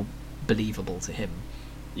more believable to him.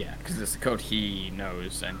 Yeah, because it's the code he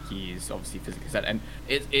knows, and he's obviously physically said. And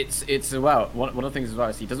it's as well. One of the things as well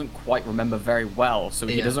is he doesn't quite remember very well, so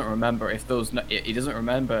he Yeah. doesn't remember if those. He doesn't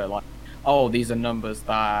remember like, oh, these are numbers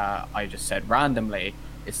that I just said randomly.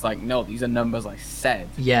 It's like, no, these are numbers I said.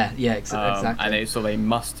 Yeah, exactly. And so they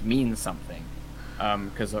must mean something.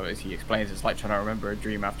 Because as he explains, it's like trying to remember a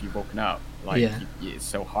dream after you've woken up. Like Yeah. it's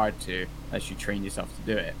so hard to unless you train yourself to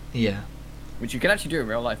do it. Yeah. Which you can actually do in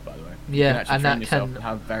real life, by the way. Yeah, you can actually and train that yourself can- and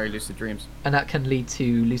have very lucid dreams. And that can lead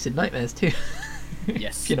to lucid nightmares too.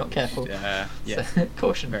 Yes. if you're not careful. Yeah. So,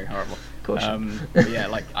 caution. Very horrible. Caution. But yeah,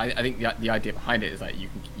 like I think the idea behind it is that you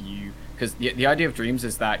because the idea of dreams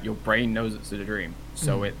is that your brain knows it's a dream,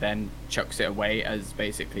 so it then chucks it away as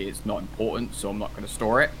basically it's not important, so I'm not going to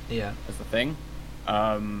store it Yeah. as the thing.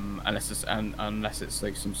 Unless it's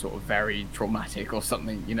like some sort of very traumatic or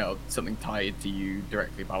something, something tied to you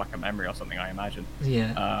directly by like a memory or something, I imagine.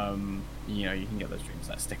 Yeah. You can get those dreams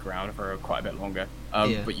that stick around for quite a bit longer.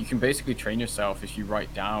 Yeah. But you can basically train yourself if you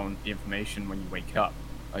write down the information when you wake up.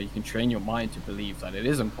 You can train your mind to believe that it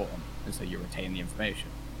is important, and so you retain the information.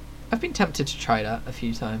 I've been tempted to try that a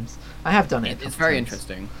few times. I have done it. a It's couple very times.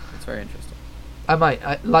 interesting. It's very interesting. I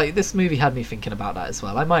might like this movie had me thinking about that as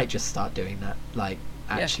well. I might just start doing that, like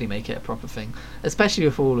actually make it a proper thing, especially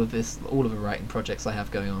with all of the writing projects I have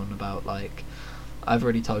going on about like. I've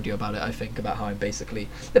already told you about it, I think, about how they're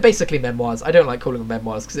basically memoirs. I don't like calling them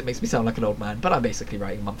memoirs because it makes me sound like an old man, but I'm basically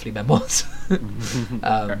writing monthly memoirs. Fair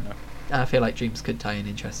enough. And I feel like dreams could tie in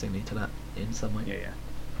interestingly to that in some way. Yeah.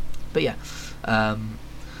 But yeah,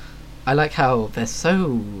 I like how they're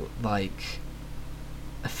so like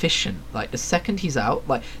efficient. Like the second he's out,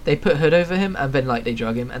 like they put a hood over him and then like they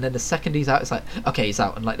drug him, and then the second he's out, it's like okay, he's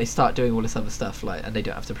out, and like they start doing all this other stuff, like, and they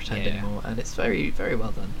don't have to pretend Yeah. anymore, and it's very very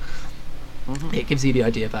well done. Mhm. It gives you the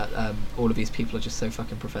idea that all of these people are just so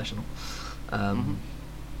fucking professional, and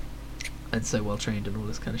so well trained and all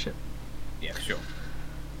this kind of shit. Yeah, for sure.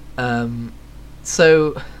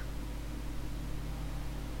 So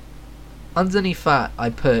underneath that, I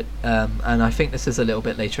put, and I think this is a little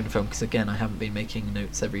bit later in the film because again, I haven't been making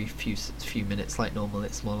notes every few minutes like normal.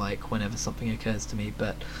 It's more like whenever something occurs to me.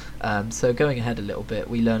 But so going ahead a little bit,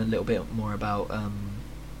 we learn a little bit more about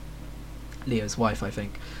Leo's wife. I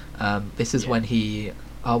think this is when he,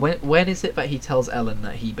 when is it that he tells Ellen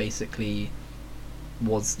that he basically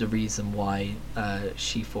was the reason why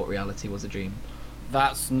she thought reality was a dream?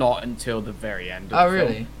 That's not until the very end of Oh, the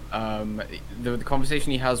really? film. The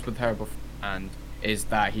conversation he has with her beforehand is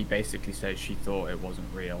that he basically says she thought it wasn't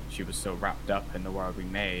real. She was so wrapped up in the world we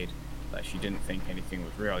made that she didn't think anything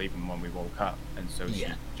was real even when we woke up, and so she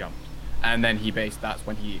jumped. And then that's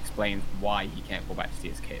when he explains why he can't go back to see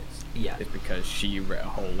his kids. Yeah. It's because she wrote a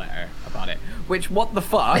whole letter about it. Which, what the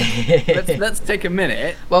fuck? let's take a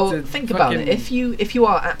minute. Well, think about it. If you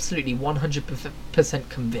are absolutely 100%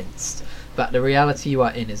 convinced that the reality you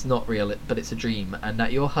are in is not real, but it's a dream, and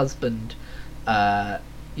that your husband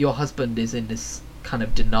is in this kind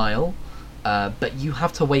of denial, but you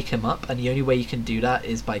have to wake him up, and the only way you can do that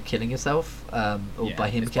is by killing yourself, or by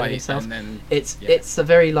him killing himself. It's a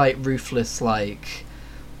very like ruthless, like,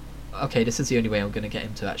 okay, this is the only way I'm going to get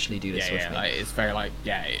him to actually do this with me. Like, it's very like,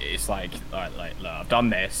 it's like look, I've done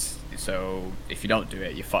this, so if you don't do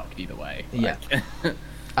it, you're fucked either way. Like,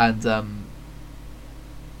 and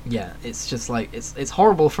yeah, it's just like it's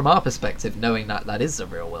horrible from our perspective knowing that is the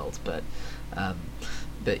real world, but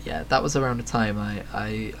yeah, that was around the time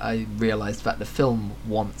I realised that the film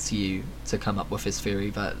wants you to come up with this theory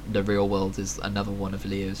that the real world is another one of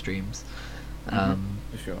Leo's dreams. For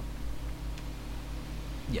sure.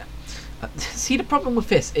 Yeah. See, the problem with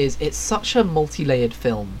this is it's such a multi-layered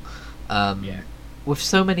film. With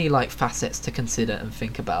so many like facets to consider and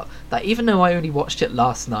think about, that even though I only watched it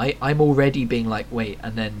last night, I'm already being like, wait,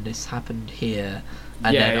 and then this happened here,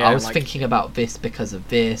 and then I was like, thinking about this because of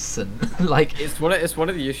this, and like it's one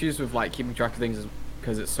of the issues with like keeping track of things is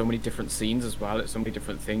because it's so many different scenes as well. It's so many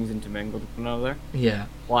different things intermingled with one another. Yeah.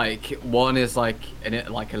 Like one is like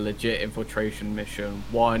a legit infiltration mission.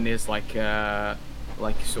 One is like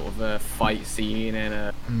sort of a fight scene in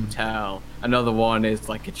a hotel. Another one is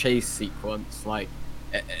like a chase sequence, like,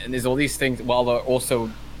 and there's all these things while they're also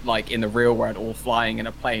like in the real world, all flying in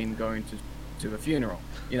a plane going to a funeral.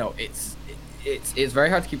 You know, it's very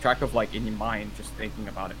hard to keep track of, like, in your mind, just thinking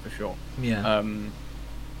about it, for sure. Yeah.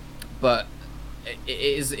 But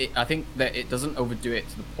I think that it doesn't overdo it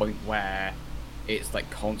to the point where it's like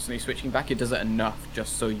constantly switching back. It does it enough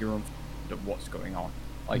just so you're informed of what's going on.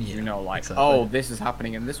 Like, you know, like, exactly. Oh, this is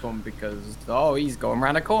happening in this one because, oh, he's going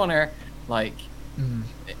around a corner, like,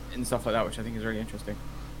 and stuff like that, which I think is really interesting.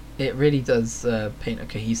 It really does paint a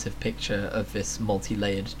cohesive picture of this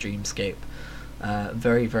multi-layered dreamscape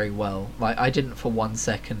very, very well. Like, I didn't for 1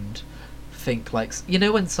 second think, like, you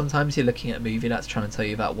know when sometimes you're looking at a movie that's trying to tell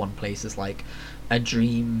you that one place is, like, a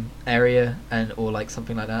dream area or like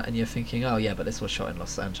something like that, and you're thinking, oh yeah, but this was shot in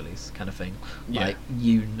Los Angeles, kind of thing. Yeah. Like,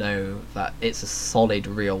 you know that it's a solid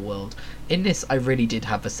real world. In this, I really did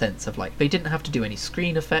have a sense of, like, they didn't have to do any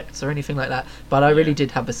screen effects or anything like that, but I really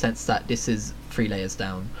did have a sense that this is 3 layers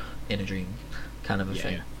down in a dream, kind of a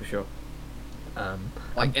thing. Yeah, for sure.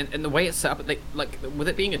 Like, and the way it's set up, like with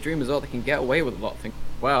it being a dream as well, they can get away with a lot of things.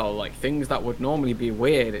 Well, like things that would normally be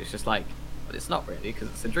weird, it's just like, but it's not really, because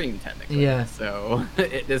it's a dream technically. Yeah. So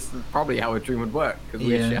this is probably how a dream would work, because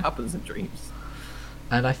weird shit happens in dreams.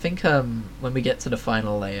 And I think when we get to the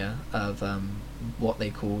final layer of what they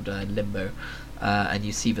called limbo, and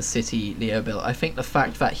you see the city Leo built, I think the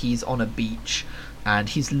fact that he's on a beach and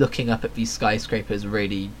he's looking up at these skyscrapers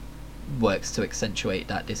really works to accentuate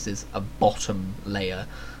that this is a bottom layer.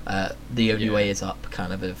 The only way is up,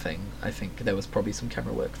 kind of a thing. I think there was probably some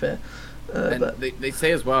camera work there. And but they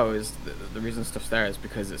say as well is the reason stuff's there is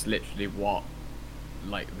because it's literally what,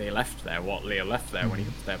 like, they left there, what Leo left there when he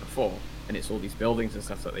was there before, and it's all these buildings and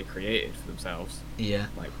stuff that they created for themselves. Yeah.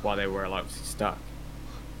 Like, while they were obviously stuck.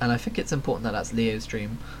 And I think it's important that that's Leo's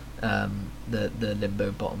dream, the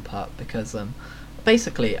limbo bottom part, because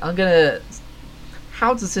basically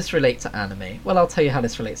how does this relate to anime? Well, I'll tell you how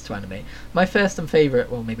this relates to anime. My first and favourite,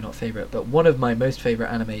 well, maybe not favourite, but one of my most favourite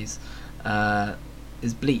animes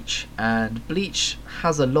is Bleach. And Bleach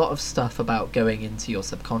has a lot of stuff about going into your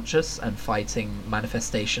subconscious and fighting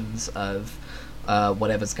manifestations of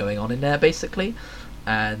whatever's going on in there, basically.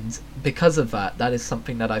 And because of that, that is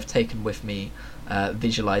something that I've taken with me,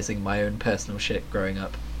 visualising my own personal shit growing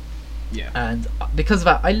up. Yeah. And because of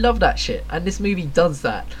that, I love that shit. And this movie does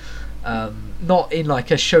that. Not in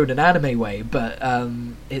like a shonen anime way, but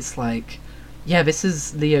it's like, yeah, this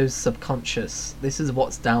is Leo's subconscious. This is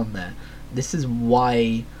what's down there, this is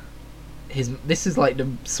why this is like the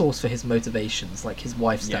source for his motivations. Like his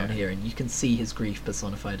wife's down here, and you can see his grief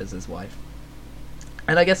personified as his wife.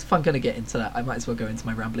 And I guess if I'm going to get into that, I might as well go into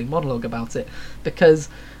my rambling monologue about it, because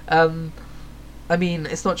I mean,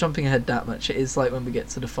 it's not jumping ahead that much. It is like when we get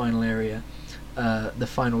to the final area, the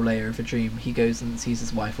final layer of a dream. He goes and sees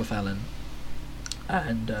his wife with Ellen,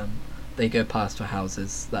 and they go past for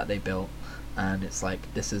houses that they built, and it's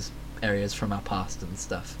like, this is areas from our past and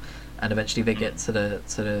stuff. And eventually they get to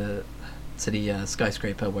the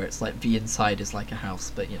skyscraper where it's like the inside is like a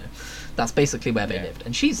house, but you know, that's basically where they lived,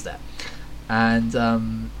 and she's there.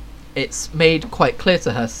 And it's made quite clear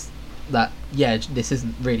to her that this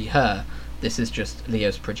isn't really her. This is just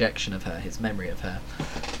Leo's projection of her, his memory of her.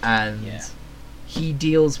 And he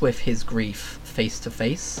deals with his grief face to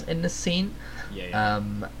face in this scene.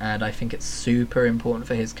 And I think it's super important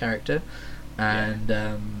for his character. And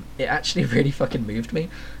it actually really fucking moved me.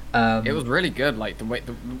 It was really good, like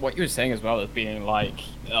what you were saying as well, as being like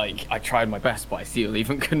I tried my best, but I still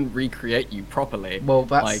even couldn't recreate you properly. Well,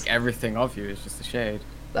 that's like everything of you is just a shade.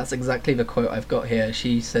 That's exactly the quote I've got here.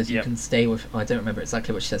 She says, you can stay with... I don't remember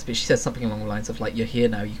exactly what she says, but she says something along the lines of, like, you're here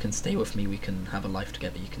now, you can stay with me, we can have a life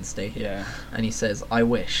together, you can stay here. Yeah. And he says, I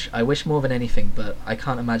wish more than anything, but I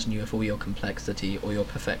can't imagine you with all your complexity, or your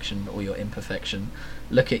perfection, or your imperfection.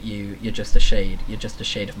 Look at you, you're just a shade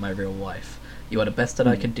of my real wife. You are the best that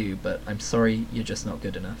I can do, but I'm sorry, you're just not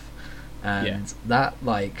good enough. And that,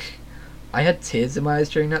 like... I had tears in my eyes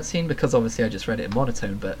during that scene, because obviously I just read it in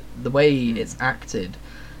monotone, but the way it's acted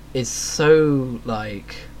is so,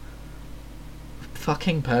 like,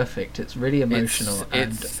 fucking perfect. It's really emotional.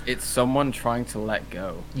 It's someone trying to let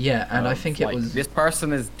go. Yeah, and I think like, it was... This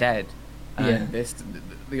person is dead. And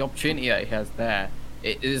the opportunity that he has there,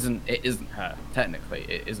 it isn't her, technically.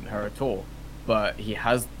 It isn't her at all. But he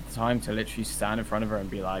has the time to literally stand in front of her and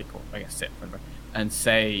be like, or I guess sit in front of her, and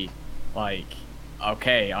say, like,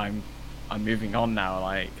 okay, I'm moving on now,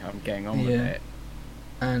 like, I'm getting on with it.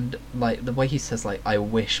 And, like, the way he says, like, I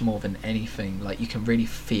wish more than anything, like, you can really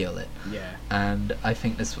feel it. Yeah. And I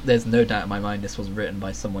think there's no doubt in my mind this was written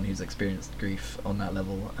by someone who's experienced grief on that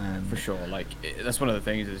level. And for sure, like, that's one of the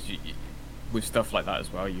things is, with stuff like that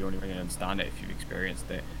as well, you only really understand it if you've experienced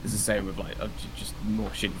it. It's the same with, like, just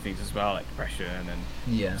more shitty things as well, like depression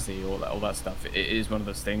and see all that stuff. It is one of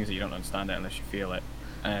those things that you don't understand it unless you feel it.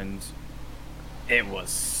 And it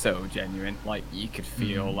was so genuine. Like, you could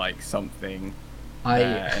feel, like, something...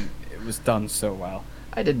 and it was done so well.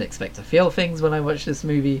 I didn't expect to feel things when I watched this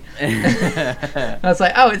movie. I was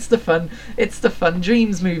like, oh, it's the fun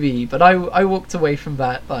dreams movie. But I walked away from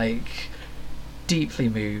that, like, deeply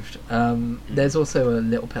moved. There's also a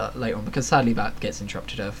little bit later on, because sadly that gets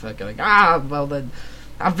interrupted her for going, well then,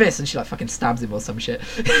 have this, and she like fucking stabs him or some shit.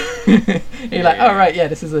 You're like, oh right,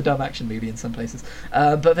 this is a dumb action movie in some places.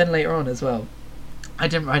 But then later on as well, I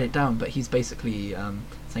didn't write it down, but he's basically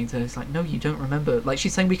saying to her, it's like, no, you don't remember. Like,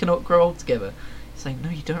 she's saying we can grow old together. He's saying, no,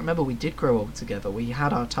 you don't remember. We did grow old together. We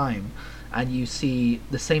had our time. And you see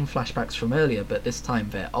the same flashbacks from earlier, but this time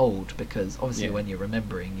they're old, because obviously when you're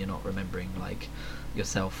remembering, you're not remembering like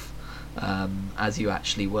yourself as you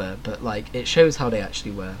actually were. But like, it shows how they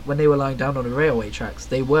actually were when they were lying down on the railway tracks.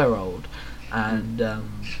 They were old, and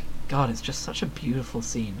God, it's just such a beautiful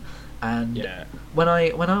scene. And when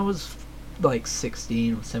I was like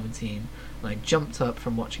 16 or 17, and I jumped up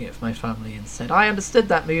from watching it with my family and said, I understood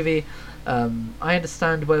that movie. I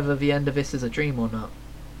understand whether the end of this is a dream or not.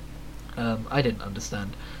 I didn't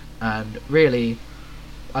understand. And really,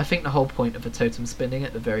 I think the whole point of the totem spinning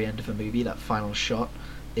at the very end of the movie, that final shot,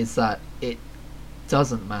 is that it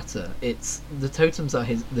doesn't matter. It's the totems are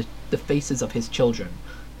the faces of his children.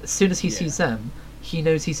 As soon as he sees them, he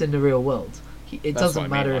knows he's in the real world. It doesn't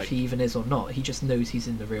matter if he even is or not. He just knows he's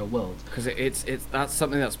in the real world. Because that's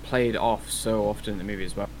something that's played off so often in the movie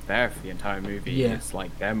as well. There for the entire movie, it's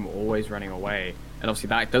like them always running away, and obviously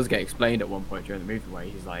that does get explained at one point during the movie where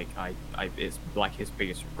he's like, it's like his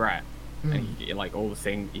biggest regret, and he, like all the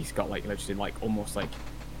thing he's got, like literally like almost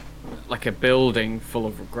like a building full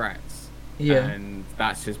of regrets. And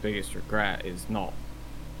that's his biggest regret, is not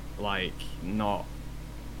calling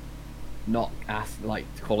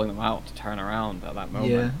them out to turn around at that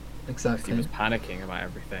moment. Yeah, exactly. He was panicking about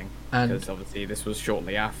everything, because obviously this was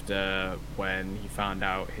shortly after when he found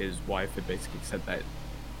out his wife had basically said that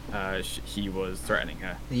he was threatening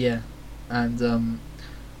her. Yeah, and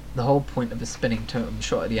the whole point of the spinning totem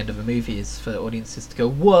shot at the end of the movie is for audiences to go,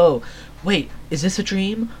 whoa, wait, is this a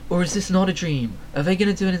dream or is this not a dream? Are they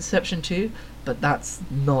going to do an Inception too? But that's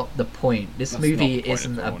not the point. This movie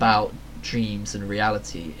isn't about dreams and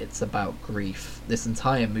reality. It's about grief. This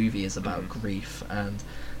entire movie is about grief, and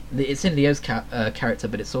it's in Leo's character,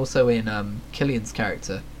 but it's also in Killian's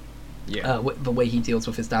character. Yeah. The way he deals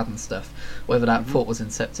with his dad and stuff, whether that thought was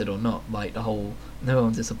incepted or not, like the whole "no,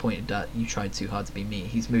 I'm disappointed that you tried too hard to be me."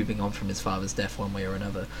 He's moving on from his father's death one way or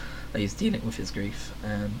another. He's dealing with his grief,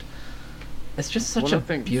 and it's just such a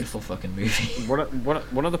beautiful fucking movie.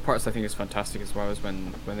 One of the parts I think is fantastic as well is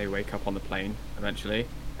when they wake up on the plane eventually,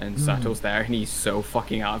 and Sato's there, and he's so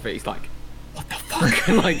fucking out of it. He's like, what the fuck?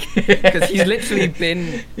 Like, because he's literally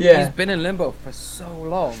been he's been in limbo for so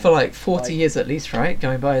long, for like 40 years at least, right?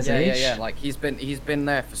 Going by his age. Yeah. Like he's been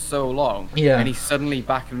there for so long. Yeah. And he's suddenly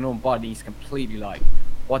back in a normal body. He's completely like,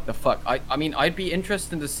 what the fuck? I mean, I'd be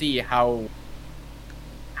interested to see how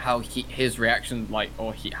his reaction, like,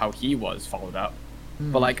 or how he was followed up.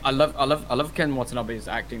 But like, I love Ken Watanabe's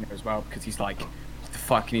acting there as well, because he's like, what the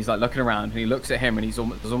fuck? And he's like looking around, and he looks at him, and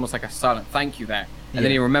there's almost like a silent thank you there. And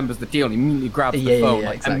then he remembers the deal, and he immediately grabs the phone,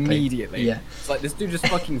 like, exactly. Immediately. Yeah. It's like, this dude just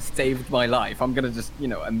fucking saved my life. I'm gonna just,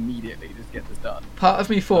 immediately just get this done. Part of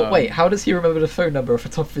me thought, wait, how does he remember the phone number off the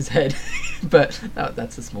top of his head? But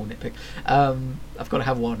that's a small nitpick. I've got to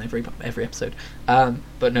have one every episode.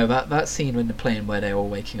 But no, that scene in the plane where they're all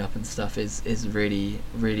waking up and stuff is really,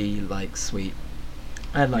 really, like, sweet.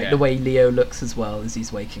 And, like, the way Leo looks as well as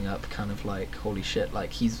he's waking up, kind of like, holy shit,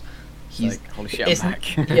 like, he's like, holy shit, I'm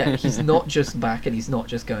back. Yeah, he's not just back, and he's not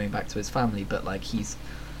just going back to his family, but like he's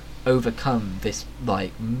overcome this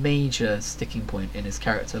like major sticking point in his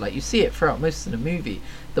character. Like you see it throughout most of the movie,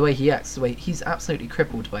 the way he acts, the way he's absolutely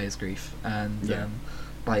crippled by his grief, and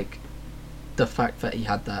like the fact that he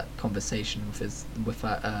had that conversation with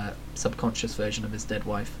that subconscious version of his dead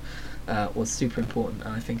wife was super important,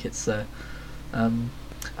 and I think it's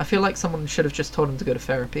I feel like someone should have just told him to go to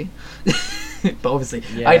therapy. But obviously,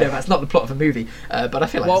 I know that's not the plot of a movie, but I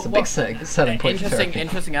feel like it's a big selling point for therapy.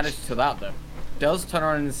 Interesting attitude to that, though. Does turn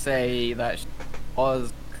around and say that she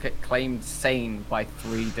was claimed sane by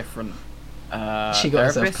 3 different she got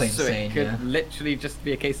herself therapists, claimed so sane, it could literally just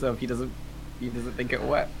be a case of he doesn't think it'll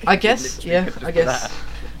work. I guess, I guess.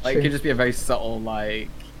 Like, it could just be a very subtle, like,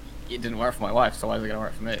 it didn't work for my wife, so why is it going to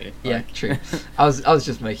work for me? Like, yeah, true. I was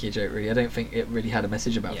just making a joke, really. I don't think it really had a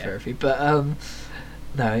message about therapy, but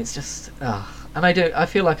no, it's just and I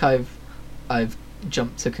feel like I've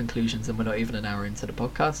jumped to conclusions, and we're not even an hour into the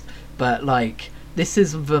podcast, but like this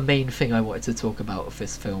is the main thing I wanted to talk about with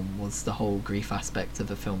this film, was the whole grief aspect of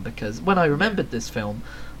the film, because when I remembered this film,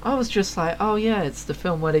 I was just like, oh yeah, it's the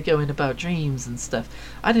film where they go in about dreams and stuff.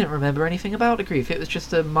 I didn't remember anything about the grief. It was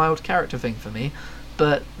just a mild character thing for me.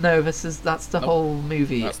 But no, that's the whole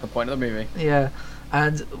movie. That's the point of the movie. Yeah,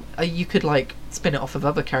 and you could like spin it off of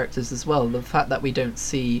other characters as well. The fact that we don't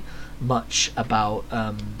see much about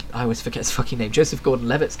I always forget his fucking name, Joseph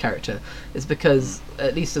Gordon-Levitt's character, is because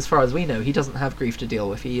at least as far as we know, he doesn't have grief to deal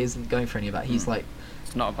with. He isn't going for any of that. He's like,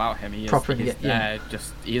 it's not about him. He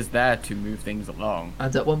is there to move things along.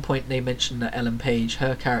 And at one point they mentioned that Ellen Page,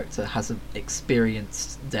 her character, hasn't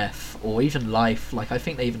experienced death or even life. Like I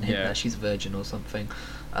think they even hint that she's a virgin or something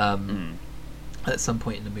at some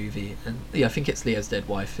point in the movie. And I think it's Leo's dead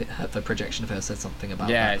wife. The projection of her said something about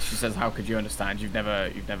that. Yeah, she says, "How could you understand? You've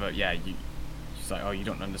never." She's like, "Oh, you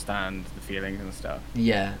don't understand the feelings and stuff."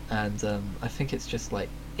 Yeah, and I think it's just like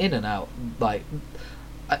in and out, like.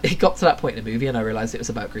 It got to that point in the movie and I realised it was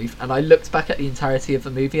about grief, and I looked back at the entirety of the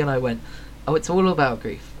movie and I went, oh, it's all about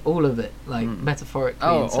grief, all of it, like metaphorically.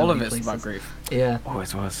 Oh, all of it's about grief. Yeah,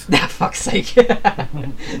 always was. Fuck's sake. But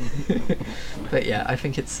yeah, I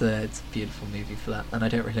think it's a beautiful movie for that, and I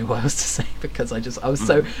don't really know what else to say, because I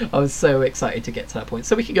was so excited to get to that point.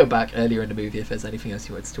 So we can go back earlier in the movie if there's anything else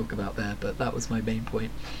you wanted to talk about there, but that was my main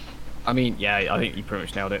point. I mean, yeah, I think you pretty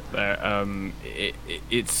much nailed it there.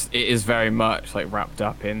 It is very much like wrapped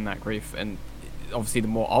up in that grief, and obviously the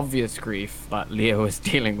more obvious grief that Leo is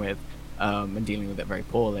dealing with, and dealing with it very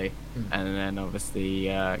poorly, and then obviously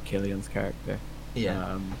Killian's character,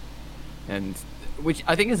 and which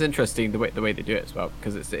I think is interesting the way they do it as well,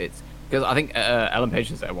 because it's because I think Ellen Page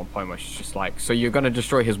said at one point where she's just like, so you're going to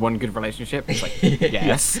destroy his one good relationship? It's like,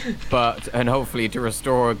 yes, but and hopefully to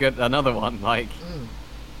restore another one, like.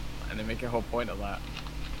 And they make a whole point of that.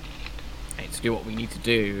 Hey, to do what we need to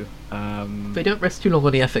do. They don't rest too long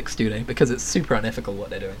on the ethics, do they? Because it's super unethical what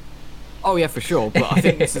they're doing. Oh yeah, for sure. But I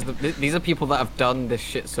think these are people that have done this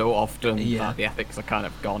shit so often that the ethics are kind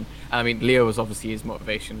of gone. I mean, Leo was obviously, his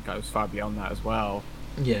motivation goes far beyond that as well.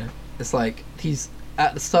 Yeah, it's like he's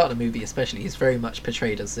at the start of the movie, especially. He's very much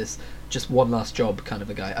portrayed as this just one last job kind of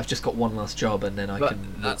a guy. I've just got one last job, and then I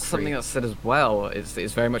can. That's something that's said as well.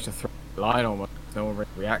 It's very much a line almost. No one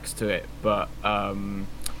really reacts to it, but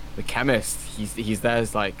the chemist, he's there.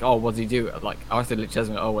 Is like, oh, what did he do? Like Arthur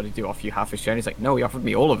Chesney, oh, what did he do? Offer you half his share? And he's like, no, he offered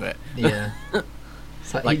me all of it. Yeah.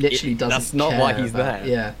 It's like, Like, he literally doesn't. that's not care why he's about- there.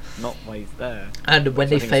 Yeah. Not why he's there. And when Which I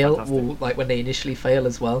they think is fail, fantastic. well, like when they initially fail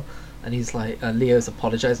as well, and he's like, Leo's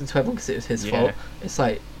apologizing to everyone because it was his Yeah. fault. It's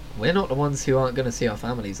like, we're not the ones who aren't going to see our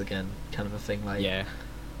families again, kind of a thing. Like, Yeah.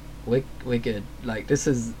 we're good. Like, this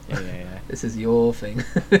is Yeah. this is your thing.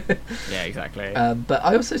 Yeah, exactly. But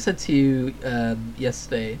I also said to you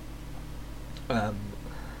yesterday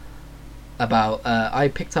about I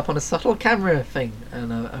picked up on a subtle camera thing,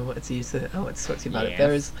 and I wanted to use it. I wanted to talk to you about it. Yes.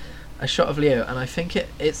 There is a shot of Leo, and I think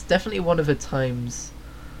it's definitely one of the times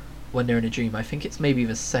when they're in a dream. I think it's maybe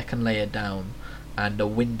the second layer down, and the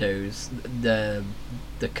windows, the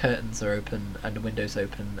curtains are open and the windows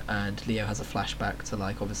open, and Leo has a flashback to,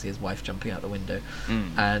 like, obviously his wife jumping out the window,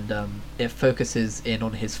 and it focuses in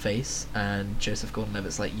on his face, and Joseph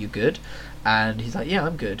Gordon-Levitt's like, "You good?" And he's like, "Yeah,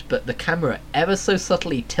 I'm good," but the camera ever so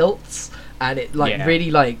subtly tilts, and it really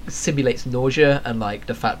like simulates nausea and like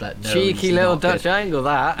the fact that Cheeky he's little not good. Dutch angle,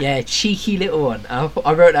 that. Yeah, cheeky little one.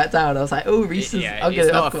 I wrote that down. I was like, "Oh, Reese is." Yeah, I'm it's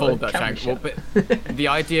gonna, not I've a got full Dutch camera angle, shot. but the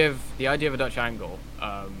idea of a Dutch angle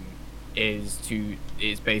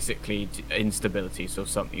is basically instability, so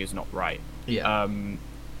something is not right. Yeah.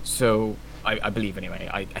 So I believe anyway.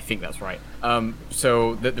 I think that's right.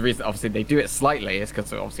 So the reason obviously they do it slightly is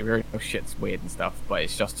because obviously we already know shit's weird and stuff, but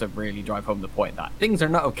it's just to really drive home the point that things are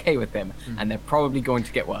not okay with him, and they're probably going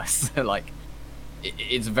to get worse. Like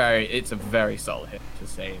it's a very subtle hit to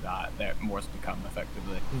say that they're more to come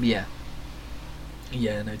effectively. Yeah.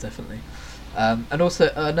 Yeah, no, definitely. And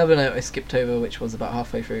also another note I skipped over, which was about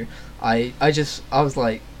halfway through. I was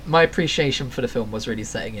like, my appreciation for the film was really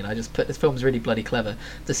setting in. I just put, this film's really bloody clever,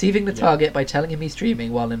 deceiving the target by telling him he's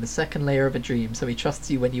dreaming while in the second layer of a dream, so he trusts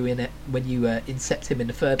you when you incept him in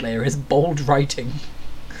the third layer, is bold writing.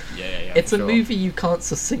 Yeah. It's for a sure. movie you can't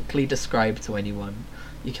succinctly describe to anyone.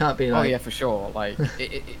 You can't be like, Oh yeah, for sure. Like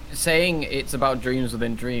saying it's about dreams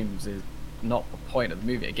within dreams is not the point of the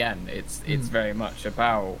movie. Again, it's very much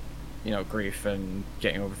about, you know, grief and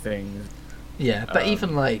getting over things. yeah. But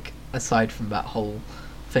even like aside from that whole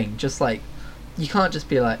thing, just like, you can't just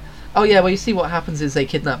be like, oh yeah, well, you see what happens is they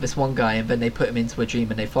kidnap this one guy and then they put him into a dream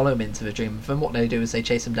and they follow him into the dream, and then what they do is they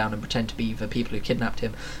chase him down and pretend to be the people who kidnapped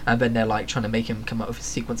him, and then they're like trying to make him come up with a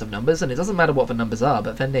sequence of numbers, and it doesn't matter what the numbers are,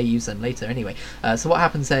 but then they use them later anyway. So what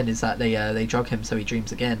happens then is that they drug him so he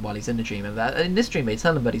dreams again while he's in the dream, and in this dream they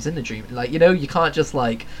tell him that he's in the dream. Like, you know, you can't just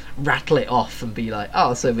like rattle it off and be like,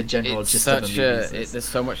 oh, so the general It's gist of the such movie is there's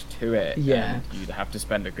so much to it. Yeah. and you'd have to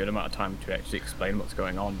spend a good amount of time to actually explain what's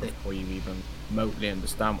going on before you even remotely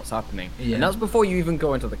understand what's happening. Yeah. And that's before you even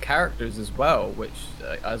go into the characters as well, which,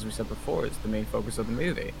 as we said before, is the main focus of the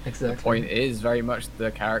movie. Exactly. The point is very much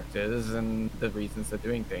the characters and the reasons they're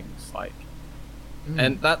doing things. Like,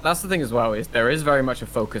 and that's the thing as well, is there is very much a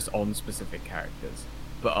focus on specific characters,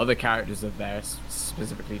 but other characters are there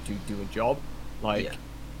specifically to do a job. Like,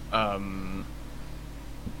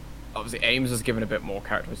 obviously Ames was given a bit more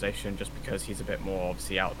characterization just because he's a bit more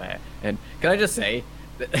obviously out there. And can I just say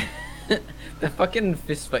that the fucking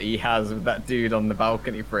fist fight he has with that dude on the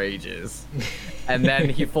balcony for ages, and then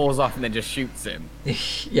he falls off and then just shoots him.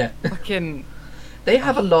 yeah. Fucking. They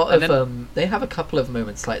have a lot And of then- they have a couple of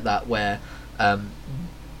moments like that where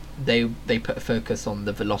they put a focus on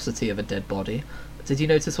the velocity of a dead body. Did you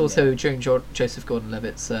notice also during Joseph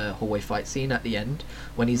Gordon-Levitt's hallway fight scene at the end,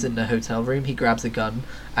 when he's in the hotel room, he grabs a gun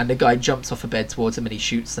and the guy jumps off a bed towards him and he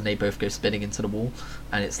shoots, and they both go spinning into the wall,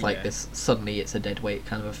 and it's like this, suddenly it's a dead weight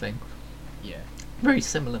kind of a thing. Yeah. Very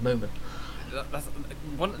similar moment. That's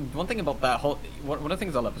one thing about that whole. One of the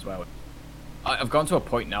things I love as well. I've gone to a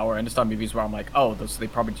point now where I understand movies where I'm like, oh, so they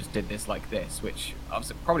probably just did this like this, which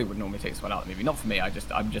obviously probably would normally take someone out of the movie. Not for me.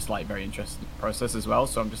 I'm just like very interested in the process as well.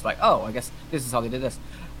 So I'm just like, oh, I guess this is how they did this.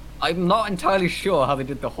 I'm not entirely sure how they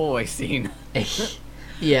did the hallway scene.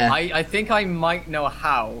 Yeah. I think I might know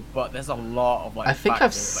how, but there's a lot of like. I think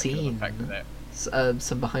I've factors that could have seen affected it.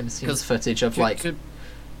 some behind the scenes 'Cause footage of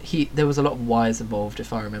there was a lot of wires involved,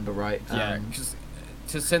 if I remember right. Yeah, because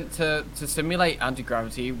to simulate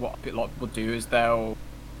anti-gravity, what a lot of people do is they'll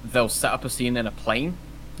set up a scene in a plane,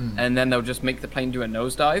 and then they'll just make the plane do a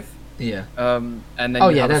nosedive. Yeah. And then Oh,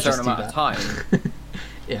 you yeah, have a they'll certain just do amount of time. that.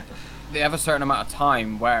 Yeah. They have a certain amount of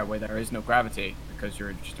time where there is no gravity because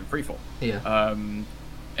you're just in freefall. Yeah.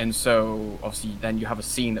 And so obviously then you have a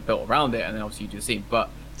scene that built around it, and then obviously you do the scene. But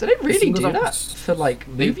Do they really scene do goes on that for like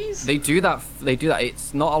movies? They do that. They do that.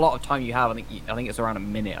 It's not a lot of time you have. I think it's around a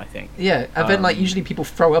minute. I think. Yeah, and then like usually people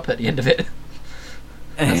throw up at the end of it.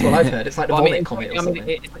 That's what I've heard. It's like the Well, vomit comet or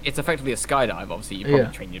something. It's effectively a skydive. Obviously, you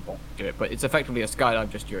probably train your body to do it, but it's effectively a skydive.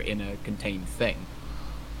 Just you're in a contained thing.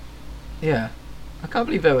 Yeah. I can't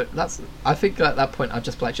believe I think at that point I'd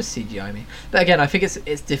just be like, just CGI me. But again, I think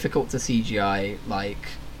it's difficult to CGI like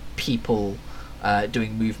people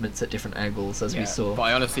doing movements at different angles, as we saw. But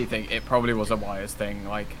I honestly think it probably was a wires thing.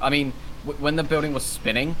 Like, I mean, when the building was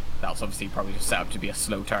spinning, that was obviously probably just set up to be a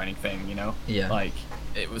slow turning thing, you know? Yeah. Like,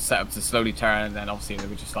 it was set up to slowly turn, and then obviously they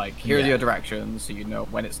were just like, here's your directions, so you know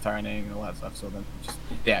when it's turning and all that stuff. So then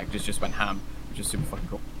just went ham, which is super fucking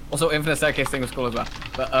cool. Also, Infinite Staircase thing was cool as well.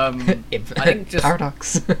 But I think just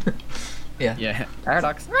Paradox. Yeah,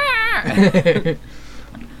 Paradox.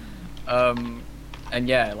 And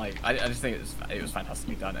yeah, like I just think it was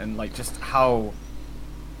fantastically done, and like just how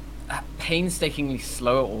painstakingly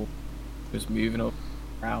slow it all was moving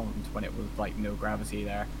around when it was like no gravity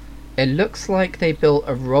there. It looks like they built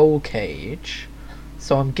a roll cage,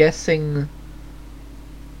 so I'm guessing.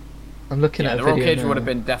 I'm looking at a the video roll cage now. would have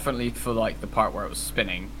been definitely for like the part where it was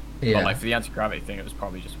spinning. Yeah. But like for the anti-gravity thing, it was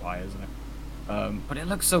probably just wires. Isn't it? But it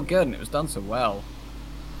looks so good, and it was done so well.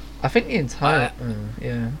 I think the entire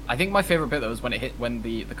I think my favorite bit though was when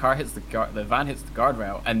the car hits the van hits the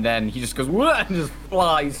guardrail, and then he just goes whoa, and just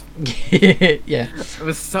flies. Yeah. It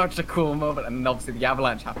was such a cool moment, and then obviously the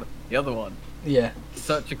avalanche happened. The other one. Yeah.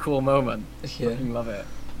 Such a cool moment. Yeah. I fucking love it.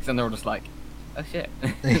 Because then they were just like, oh shit.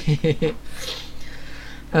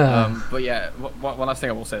 But yeah, one last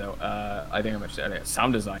thing I will say though, I think I mentioned it earlier,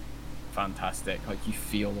 sound design, fantastic. Like you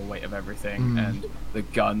feel the weight of everything, and the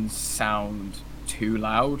guns sound too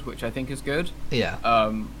loud, which I think is good. Yeah.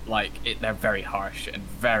 They're very harsh and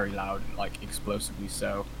very loud, and like explosively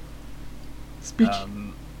so. Speech.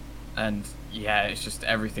 And yeah, it's just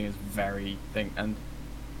everything is very and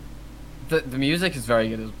the music is very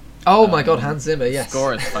good as. Oh my god, Hans Zimmer, yes. The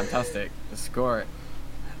score is fantastic. The score.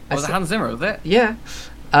 Was it Hans Zimmer? Was it? Yeah.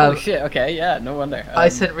 Oh shit! Okay, yeah, no wonder. I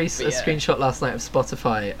sent Reese a screenshot last night of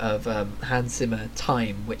Spotify of Hans Zimmer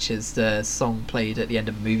 "Time," which is the song played at the end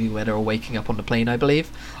of a movie where they're all waking up on the plane. I believe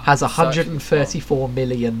has 134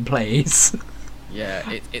 million plays.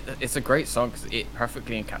 Yeah, it's a great song because it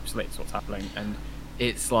perfectly encapsulates what's happening, and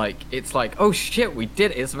it's like oh shit, we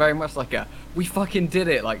did it. It's very much like a we fucking did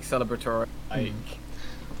it, like celebratory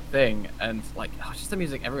thing, and like just the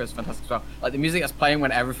music everywhere is fantastic as well. Like the music that's playing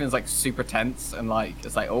when everything's like super tense and like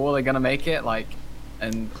it's like oh, are they gonna make it, like,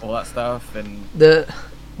 and all that stuff. And the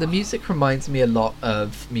music reminds me a lot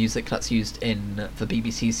of music that's used in the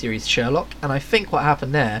BBC series Sherlock, and I think what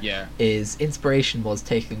happened there is inspiration was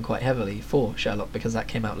taken quite heavily for Sherlock because that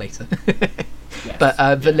came out later. Yes.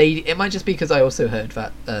 But the lady, it might just be because I also heard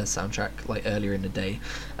that soundtrack like earlier in the day,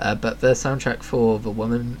 but the soundtrack for the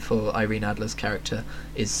woman, for Irene Adler's character,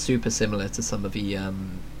 is super similar to some of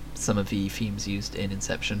the themes used in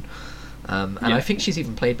Inception, and I think she's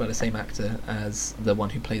even played by the same actor as the one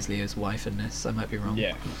who plays Leo's wife in this. I might be wrong.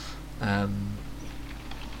 Yeah. Never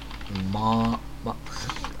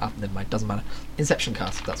mind, doesn't matter. Inception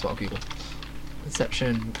cast, that's what I'll Google.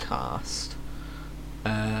 Inception cast.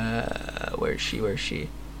 Where is she?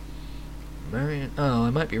 Marion. Oh, I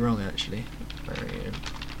might be wrong actually. Marion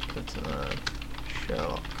Cotillard,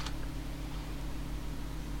 Sherlock.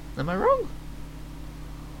 Am I wrong?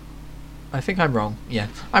 I think I'm wrong. Yeah,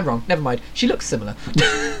 I'm wrong. Never mind. She looks similar.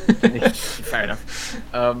 Fair enough.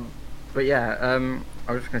 But yeah,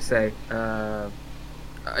 I was just gonna say,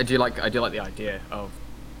 I do like the idea of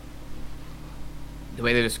the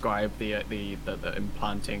way they describe the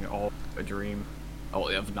implanting of a dream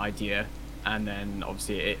or of an idea, and then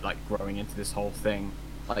obviously it like growing into this whole thing.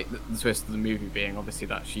 Like the twist of the movie being obviously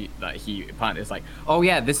that he implanted is like, oh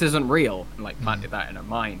yeah, this isn't real, and like planted that in her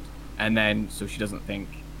mind, and then so she doesn't think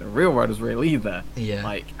the real world is real either. Yeah.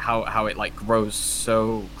 Like how it like grows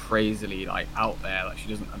so crazily like out there that she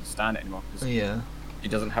doesn't understand it anymore. She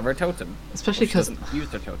doesn't have her totem. Especially because doesn't use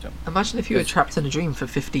her totem. Imagine if you were trapped in a dream for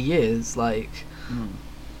 50 years. Like,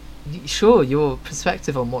 sure, your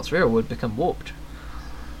perspective on what's real would become warped.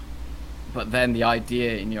 But then the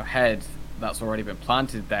idea in your head that's already been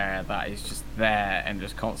planted there, that is just there and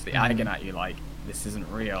just constantly agging at you, like, this isn't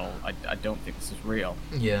real. I don't think this is real.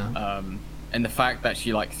 Yeah. And the fact that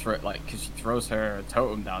she because she throws her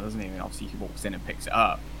totem down, doesn't she? And obviously he walks in and picks it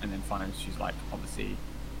up, and then finds she's like obviously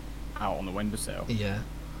out on the windowsill. Yeah.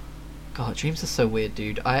 God, dreams are so weird,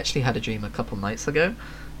 dude. I actually had a dream a couple nights ago,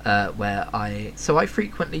 where I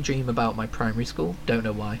frequently dream about my primary school. Don't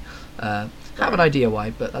know why. Have an idea why,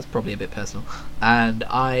 but that's probably a bit personal. And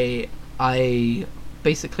I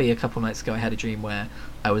basically a couple nights ago I had a dream where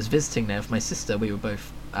I was visiting there with my sister. We were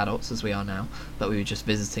both adults as we are now, but we were just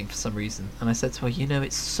visiting for some reason. And I said to her,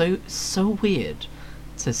 it's so weird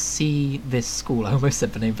to see this school. I almost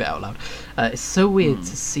said the name of it out loud. It's so weird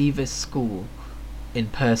to see this school in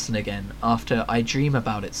person again after I dream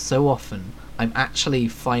about it so often. I'm actually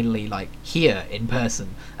finally like here in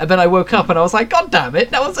person, and then I woke up and I was like, God damn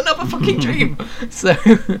it, that was another fucking dream. So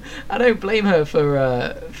I don't blame her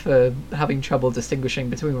for having trouble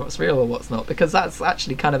distinguishing between what's real or what's not, because that's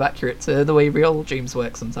actually kind of accurate to the way real dreams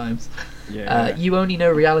work sometimes. You only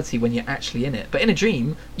know reality when you're actually in it, but in a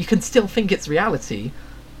dream you can still think it's reality,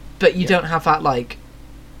 but you don't have that like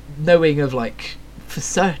knowing of like for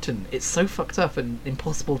certain. It's so fucked up and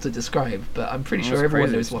impossible to describe, but I'm pretty sure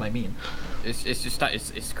everyone knows what I mean. It's just that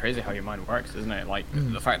it's crazy how your mind works, isn't it? Like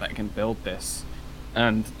the fact that it can build this,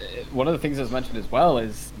 and one of the things that's mentioned as well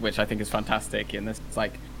is, which I think is fantastic in this, it's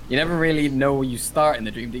like you never really know where you start in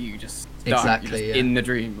the dream, do you? You just start in the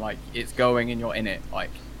dream, like it's going and you're in it, like,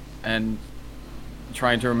 and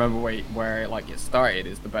trying to remember where like it started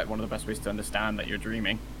is one of the best ways to understand that you're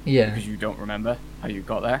dreaming. Because you don't remember how you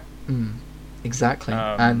got there. Exactly.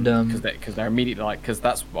 And because they're immediately like, because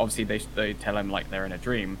that's obviously they tell him like they're in a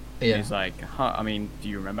dream. And he's like, I mean, do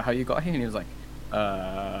you remember how you got here? And he was like,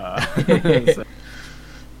 so.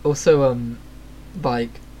 Also,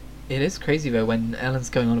 like, it is crazy though when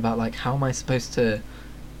Ellen's going on about like, how am I supposed to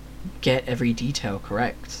get every detail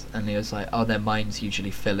correct? And he was like, oh, their minds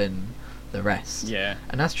usually fill in the rest.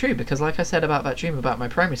 And that's true, because like I said about that dream about my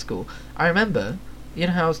primary school, I remember, you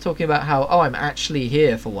know how I was talking about how, I'm actually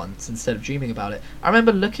here for once instead of dreaming about it. I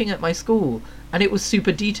remember looking at my school and it was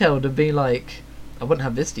super detailed and being like, I wouldn't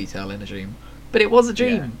have this detail in a dream, but it was a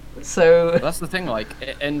dream. So that's the thing, like,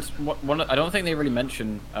 and I don't think they really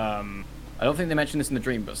mention. I don't think they mention this in the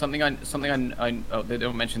dream, but something I they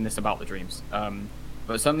don't mention this about the dreams.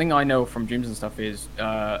 But something I know from dreams and stuff is,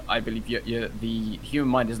 I believe the human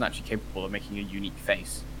mind isn't actually capable of making a unique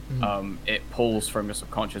face. It pulls from your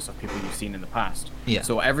subconscious of people you've seen in the past.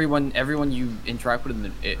 So everyone you interact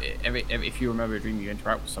with, if you remember a dream, you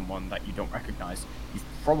interact with someone that you don't recognize, you've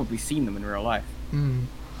probably seen them in real life.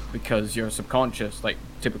 Because your subconscious like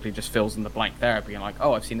typically just fills in the blank there, being like,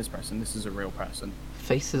 oh, I've seen this person, this is a real person.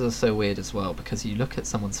 Faces are so weird as well, because you look at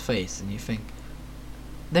someone's face and you think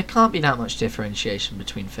there can't be that much differentiation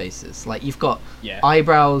between faces. Like, you've got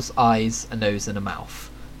eyebrows, eyes, a nose, and a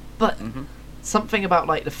mouth, but something about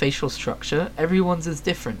like the facial structure, everyone's is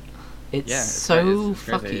different. It's so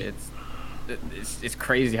fucky. It's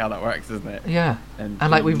crazy how that works, isn't it? And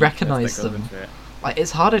like we recognize them. Like,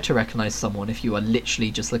 it's harder to recognize someone if you are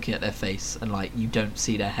literally just looking at their face and like you don't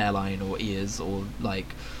see their hairline or ears or like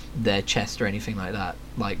their chest or anything like that,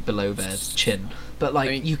 like below their chin. But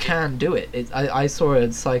like, you can do it. I saw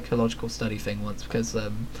a psychological study thing once, because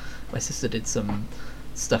my sister did some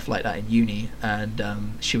stuff like that in uni, and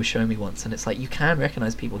she was showing me once, and it's like you can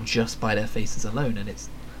recognize people just by their faces alone, and it's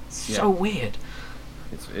so weird.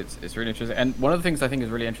 It's really interesting. And one of the things I think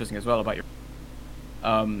is really interesting as well about your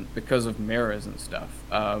because of mirrors and stuff,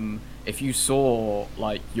 if you saw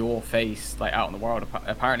like your face like out in the world,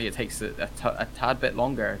 apparently it takes a tad bit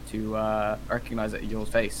longer to recognize it your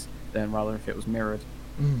face than rather if it was mirrored,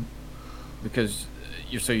 because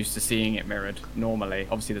you're so used to seeing it mirrored normally.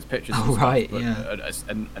 Obviously there's pictures and stuff, but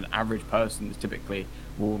an average person typically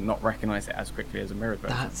will not recognize it as quickly as a mirrored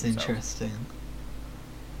person. That's interesting.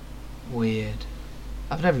 Weird.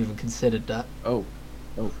 I've never even considered that. Oh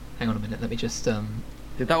Hang on a minute, let me just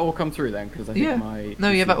Did that all come through then? Because I think my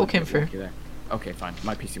PC that all came through. Okay, fine.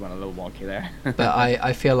 My PC went a little wonky there. But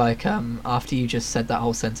I feel like after you just said that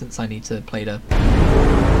whole sentence, I need to play the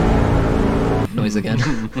noise again.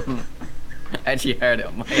 I actually heard it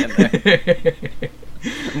on my end there.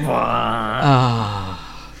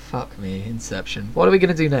 Fuck me, Inception. What are we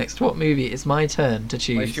gonna do next? What movie? It's my turn to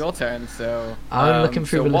choose. Well, it's your turn, so I'm looking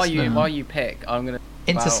through the list now. While you pick, I'm gonna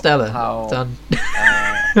Interstellar. Done.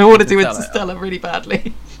 I want to do Interstellar really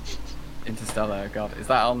badly. Interstellar, God, is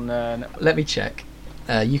that on? Let me check.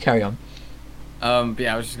 You carry on. But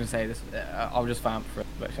yeah, I was just gonna say this. I'll just vamp for a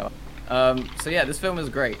bit, shall I? So yeah, this film is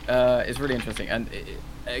great. It's really interesting, and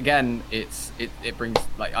again, it brings,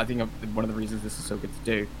 like, I think one of the reasons this is so good to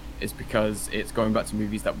do is because it's going back to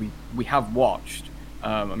movies that we have watched.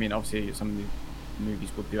 I mean, obviously some of the movies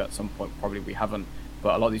we'll do at some point, probably we haven't.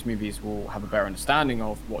 But a lot of these movies will have a better understanding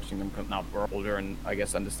of watching them now we're older, and I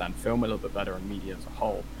guess understand film a little bit better and media as a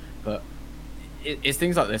whole. But it's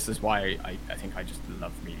things like this is why I think I just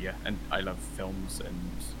love media, and I love films and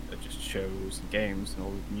just shows and games and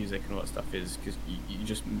all the music and all that stuff, is because you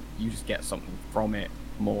just get something from it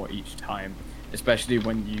more each time, especially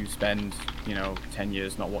when you spend 10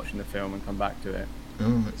 years not watching the film and come back to it.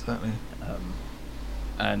 Oh, exactly.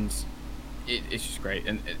 And it's just great,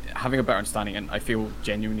 and having a better understanding, and I feel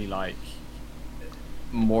genuinely like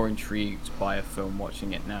more intrigued by a film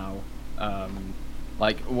watching it now.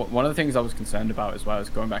 Like one of the things I was concerned about as well is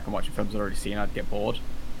going back and watching films I'd already seen, I'd get bored.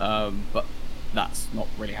 But that's not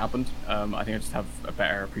really happened. I think I just have a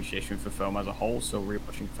better appreciation for film as a whole, so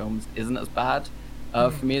rewatching films isn't as bad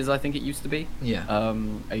for me as I think it used to be. Yeah.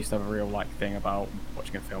 I used to have a real thing about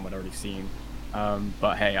watching a film I'd already seen.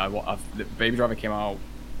 But hey, Baby Driver came out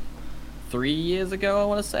 3 years ago, I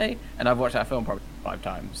want to say, and I've watched that film probably 5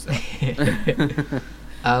 times. So.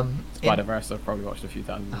 Spider-Verse I've probably watched a few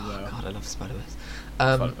times as well. God, I love Spider-Verse.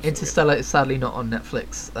 Spider-Verse Interstellar is sadly not on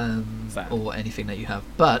Netflix or anything that you have,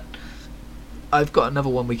 but I've got another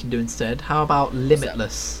one we can do instead. How about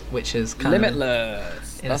Limitless, which is kind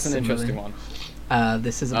Limitless. of That's an interesting one.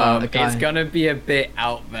 This is about a guy. It's gonna be a bit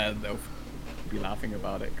out there though. Be laughing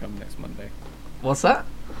about it come next Monday. What's that?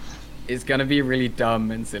 It's gonna be really dumb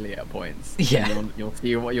and silly at points. Yeah. You'll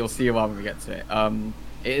see when we get to it.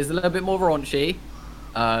 It is a little bit more raunchy.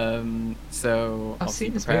 So I've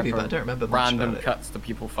seen this movie, but I don't remember much random about it. cuts to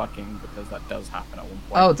people fucking, because that does happen at one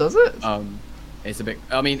point. Oh, does it? It's a bit.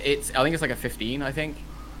 I mean, I think it's like a 15. I think.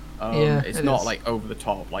 Yeah, it's it not is. like over the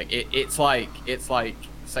top. Like it's like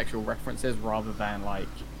sexual references rather than like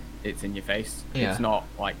it's in your face. Yeah. It's not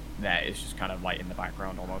like there. It's just kind of like in the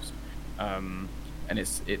background almost. And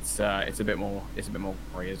it's a bit more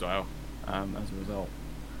gory as well. As a result.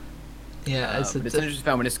 Yeah, But it's an interesting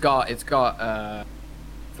film, and it's got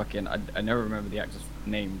fucking I never remember the actor's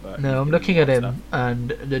name, but No, he's I'm been looking in at a lot him, of stuff. and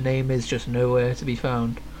the name is just nowhere to be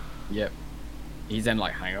found. Yep. He's in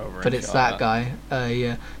like Hangover. But and it's shit that like guy.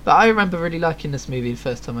 Yeah. But I remember really liking this movie the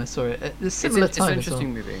first time I saw it. At a similar It's an time as well.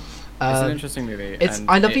 interesting movie. It's an interesting movie.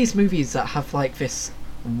 I love these movies that have like this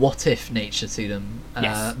what if nature to them.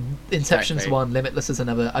 Yes, Inception's exactly. one, Limitless is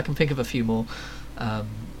another. I can think of a few more.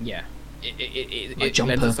 Yeah. Like It lends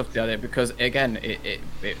Jumper. itself to the idea because again,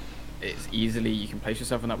 it's easily, you can place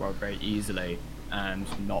yourself in that world very easily and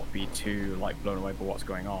not be too like blown away by what's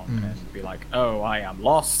going on and be like, oh, I am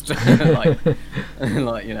lost. like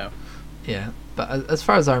you know. Yeah, but as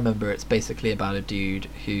far as I remember, it's basically about a dude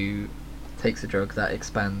who takes a drug that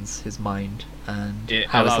expands his mind and It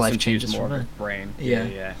how his allows life him to use changes more from of there. his brain. Yeah.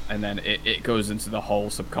 Yeah. And then it goes into the whole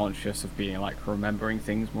subconscious of being like remembering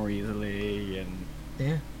things more easily and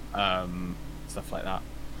Yeah. stuff like that.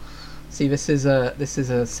 See, this is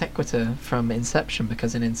a sequitur from Inception,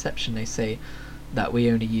 because in Inception they say that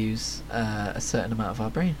we only use a certain amount of our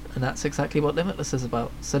brain, and that's exactly what Limitless is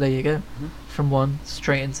about. So there you go, from one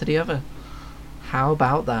straight into the other. How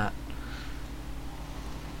about that?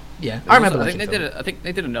 Yeah, I remember that. I think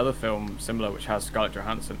they did another film similar which has Scarlett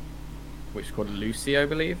Johansson, which is called Lucy, I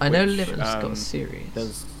believe. I know which, Limitless got a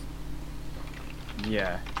series.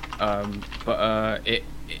 Yeah, but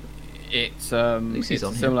it's Lucy's a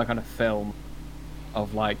on here. similar kind of film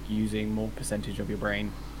of like using more percentage of your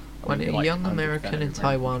brain. When Or a like young 100% American of in your brain,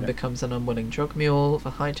 Taiwan yeah. becomes an unwilling drug mule,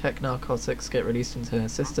 the high-tech narcotics get released into her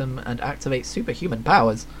system and activate superhuman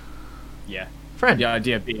powers. Yeah. Friend. The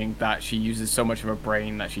idea being that she uses so much of her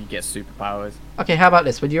brain that she gets superpowers. Okay, how about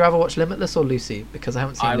this? Would you rather watch Limitless or Lucy? Because I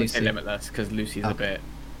haven't seen I would Lucy. say Limitless because Lucy's Okay. a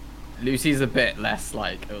bit less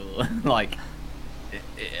like like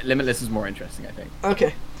Limitless is more interesting, I think.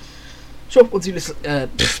 Okay. Sure, we'll do Lucy.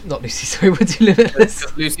 Not Lucy, sorry, we'll do Limitless.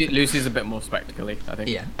 'Cause Lucy's a bit more spectacle-y, I think.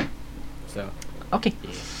 Yeah. So. Okay.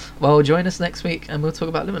 Well, join us next week and we'll talk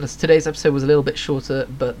about Limitless. Today's episode was a little bit shorter,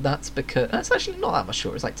 but that's because... That's actually not that much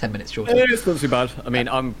shorter. It's like 10 minutes shorter. It's not too bad. I mean,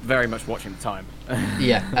 I'm very much watching the time.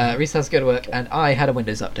 Yeah, Reese has to go to work and I had a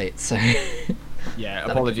Windows update, so... Yeah, That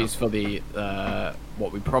I apologies for the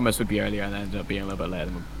what we promised would be earlier and ended up being a little bit later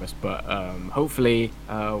than we promised, but hopefully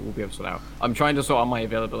we'll be able to sort it out. I'm trying to sort out my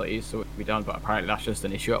availability so it can be done, but apparently that's just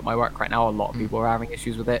an issue at my work right now. A lot of people are having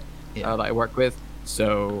issues with it Yeah. that I work with,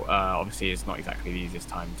 so obviously it's not exactly the easiest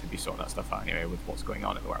time to be sorting that stuff out anyway with what's going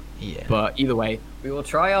on at the work. Yeah. But either way, we will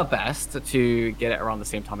try our best to get it around the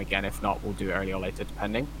same time again. If not, we'll do it earlier or later,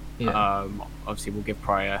 depending. Yeah. Obviously, we'll give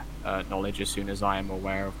prior knowledge as soon as I am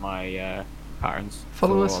aware of my patterns.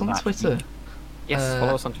 Follow for us on that Twitter. week. Yes,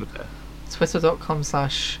 follow us on Twitter.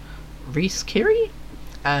 Twitter.com/ReeceKiri.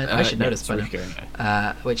 And I should know this by now.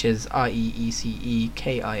 Which is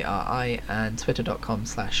ReeceKiri, and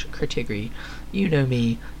twitter.com/Critigri. You know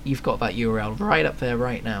me, you've got that URL right up there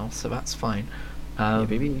right now, so that's fine. Yeah,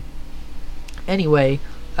 baby. Anyway,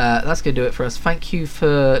 that's going to do it for us. Thank you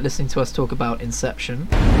for listening to us talk about Inception.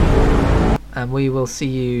 And we will see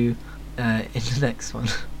you in the next one.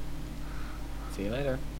 See you later.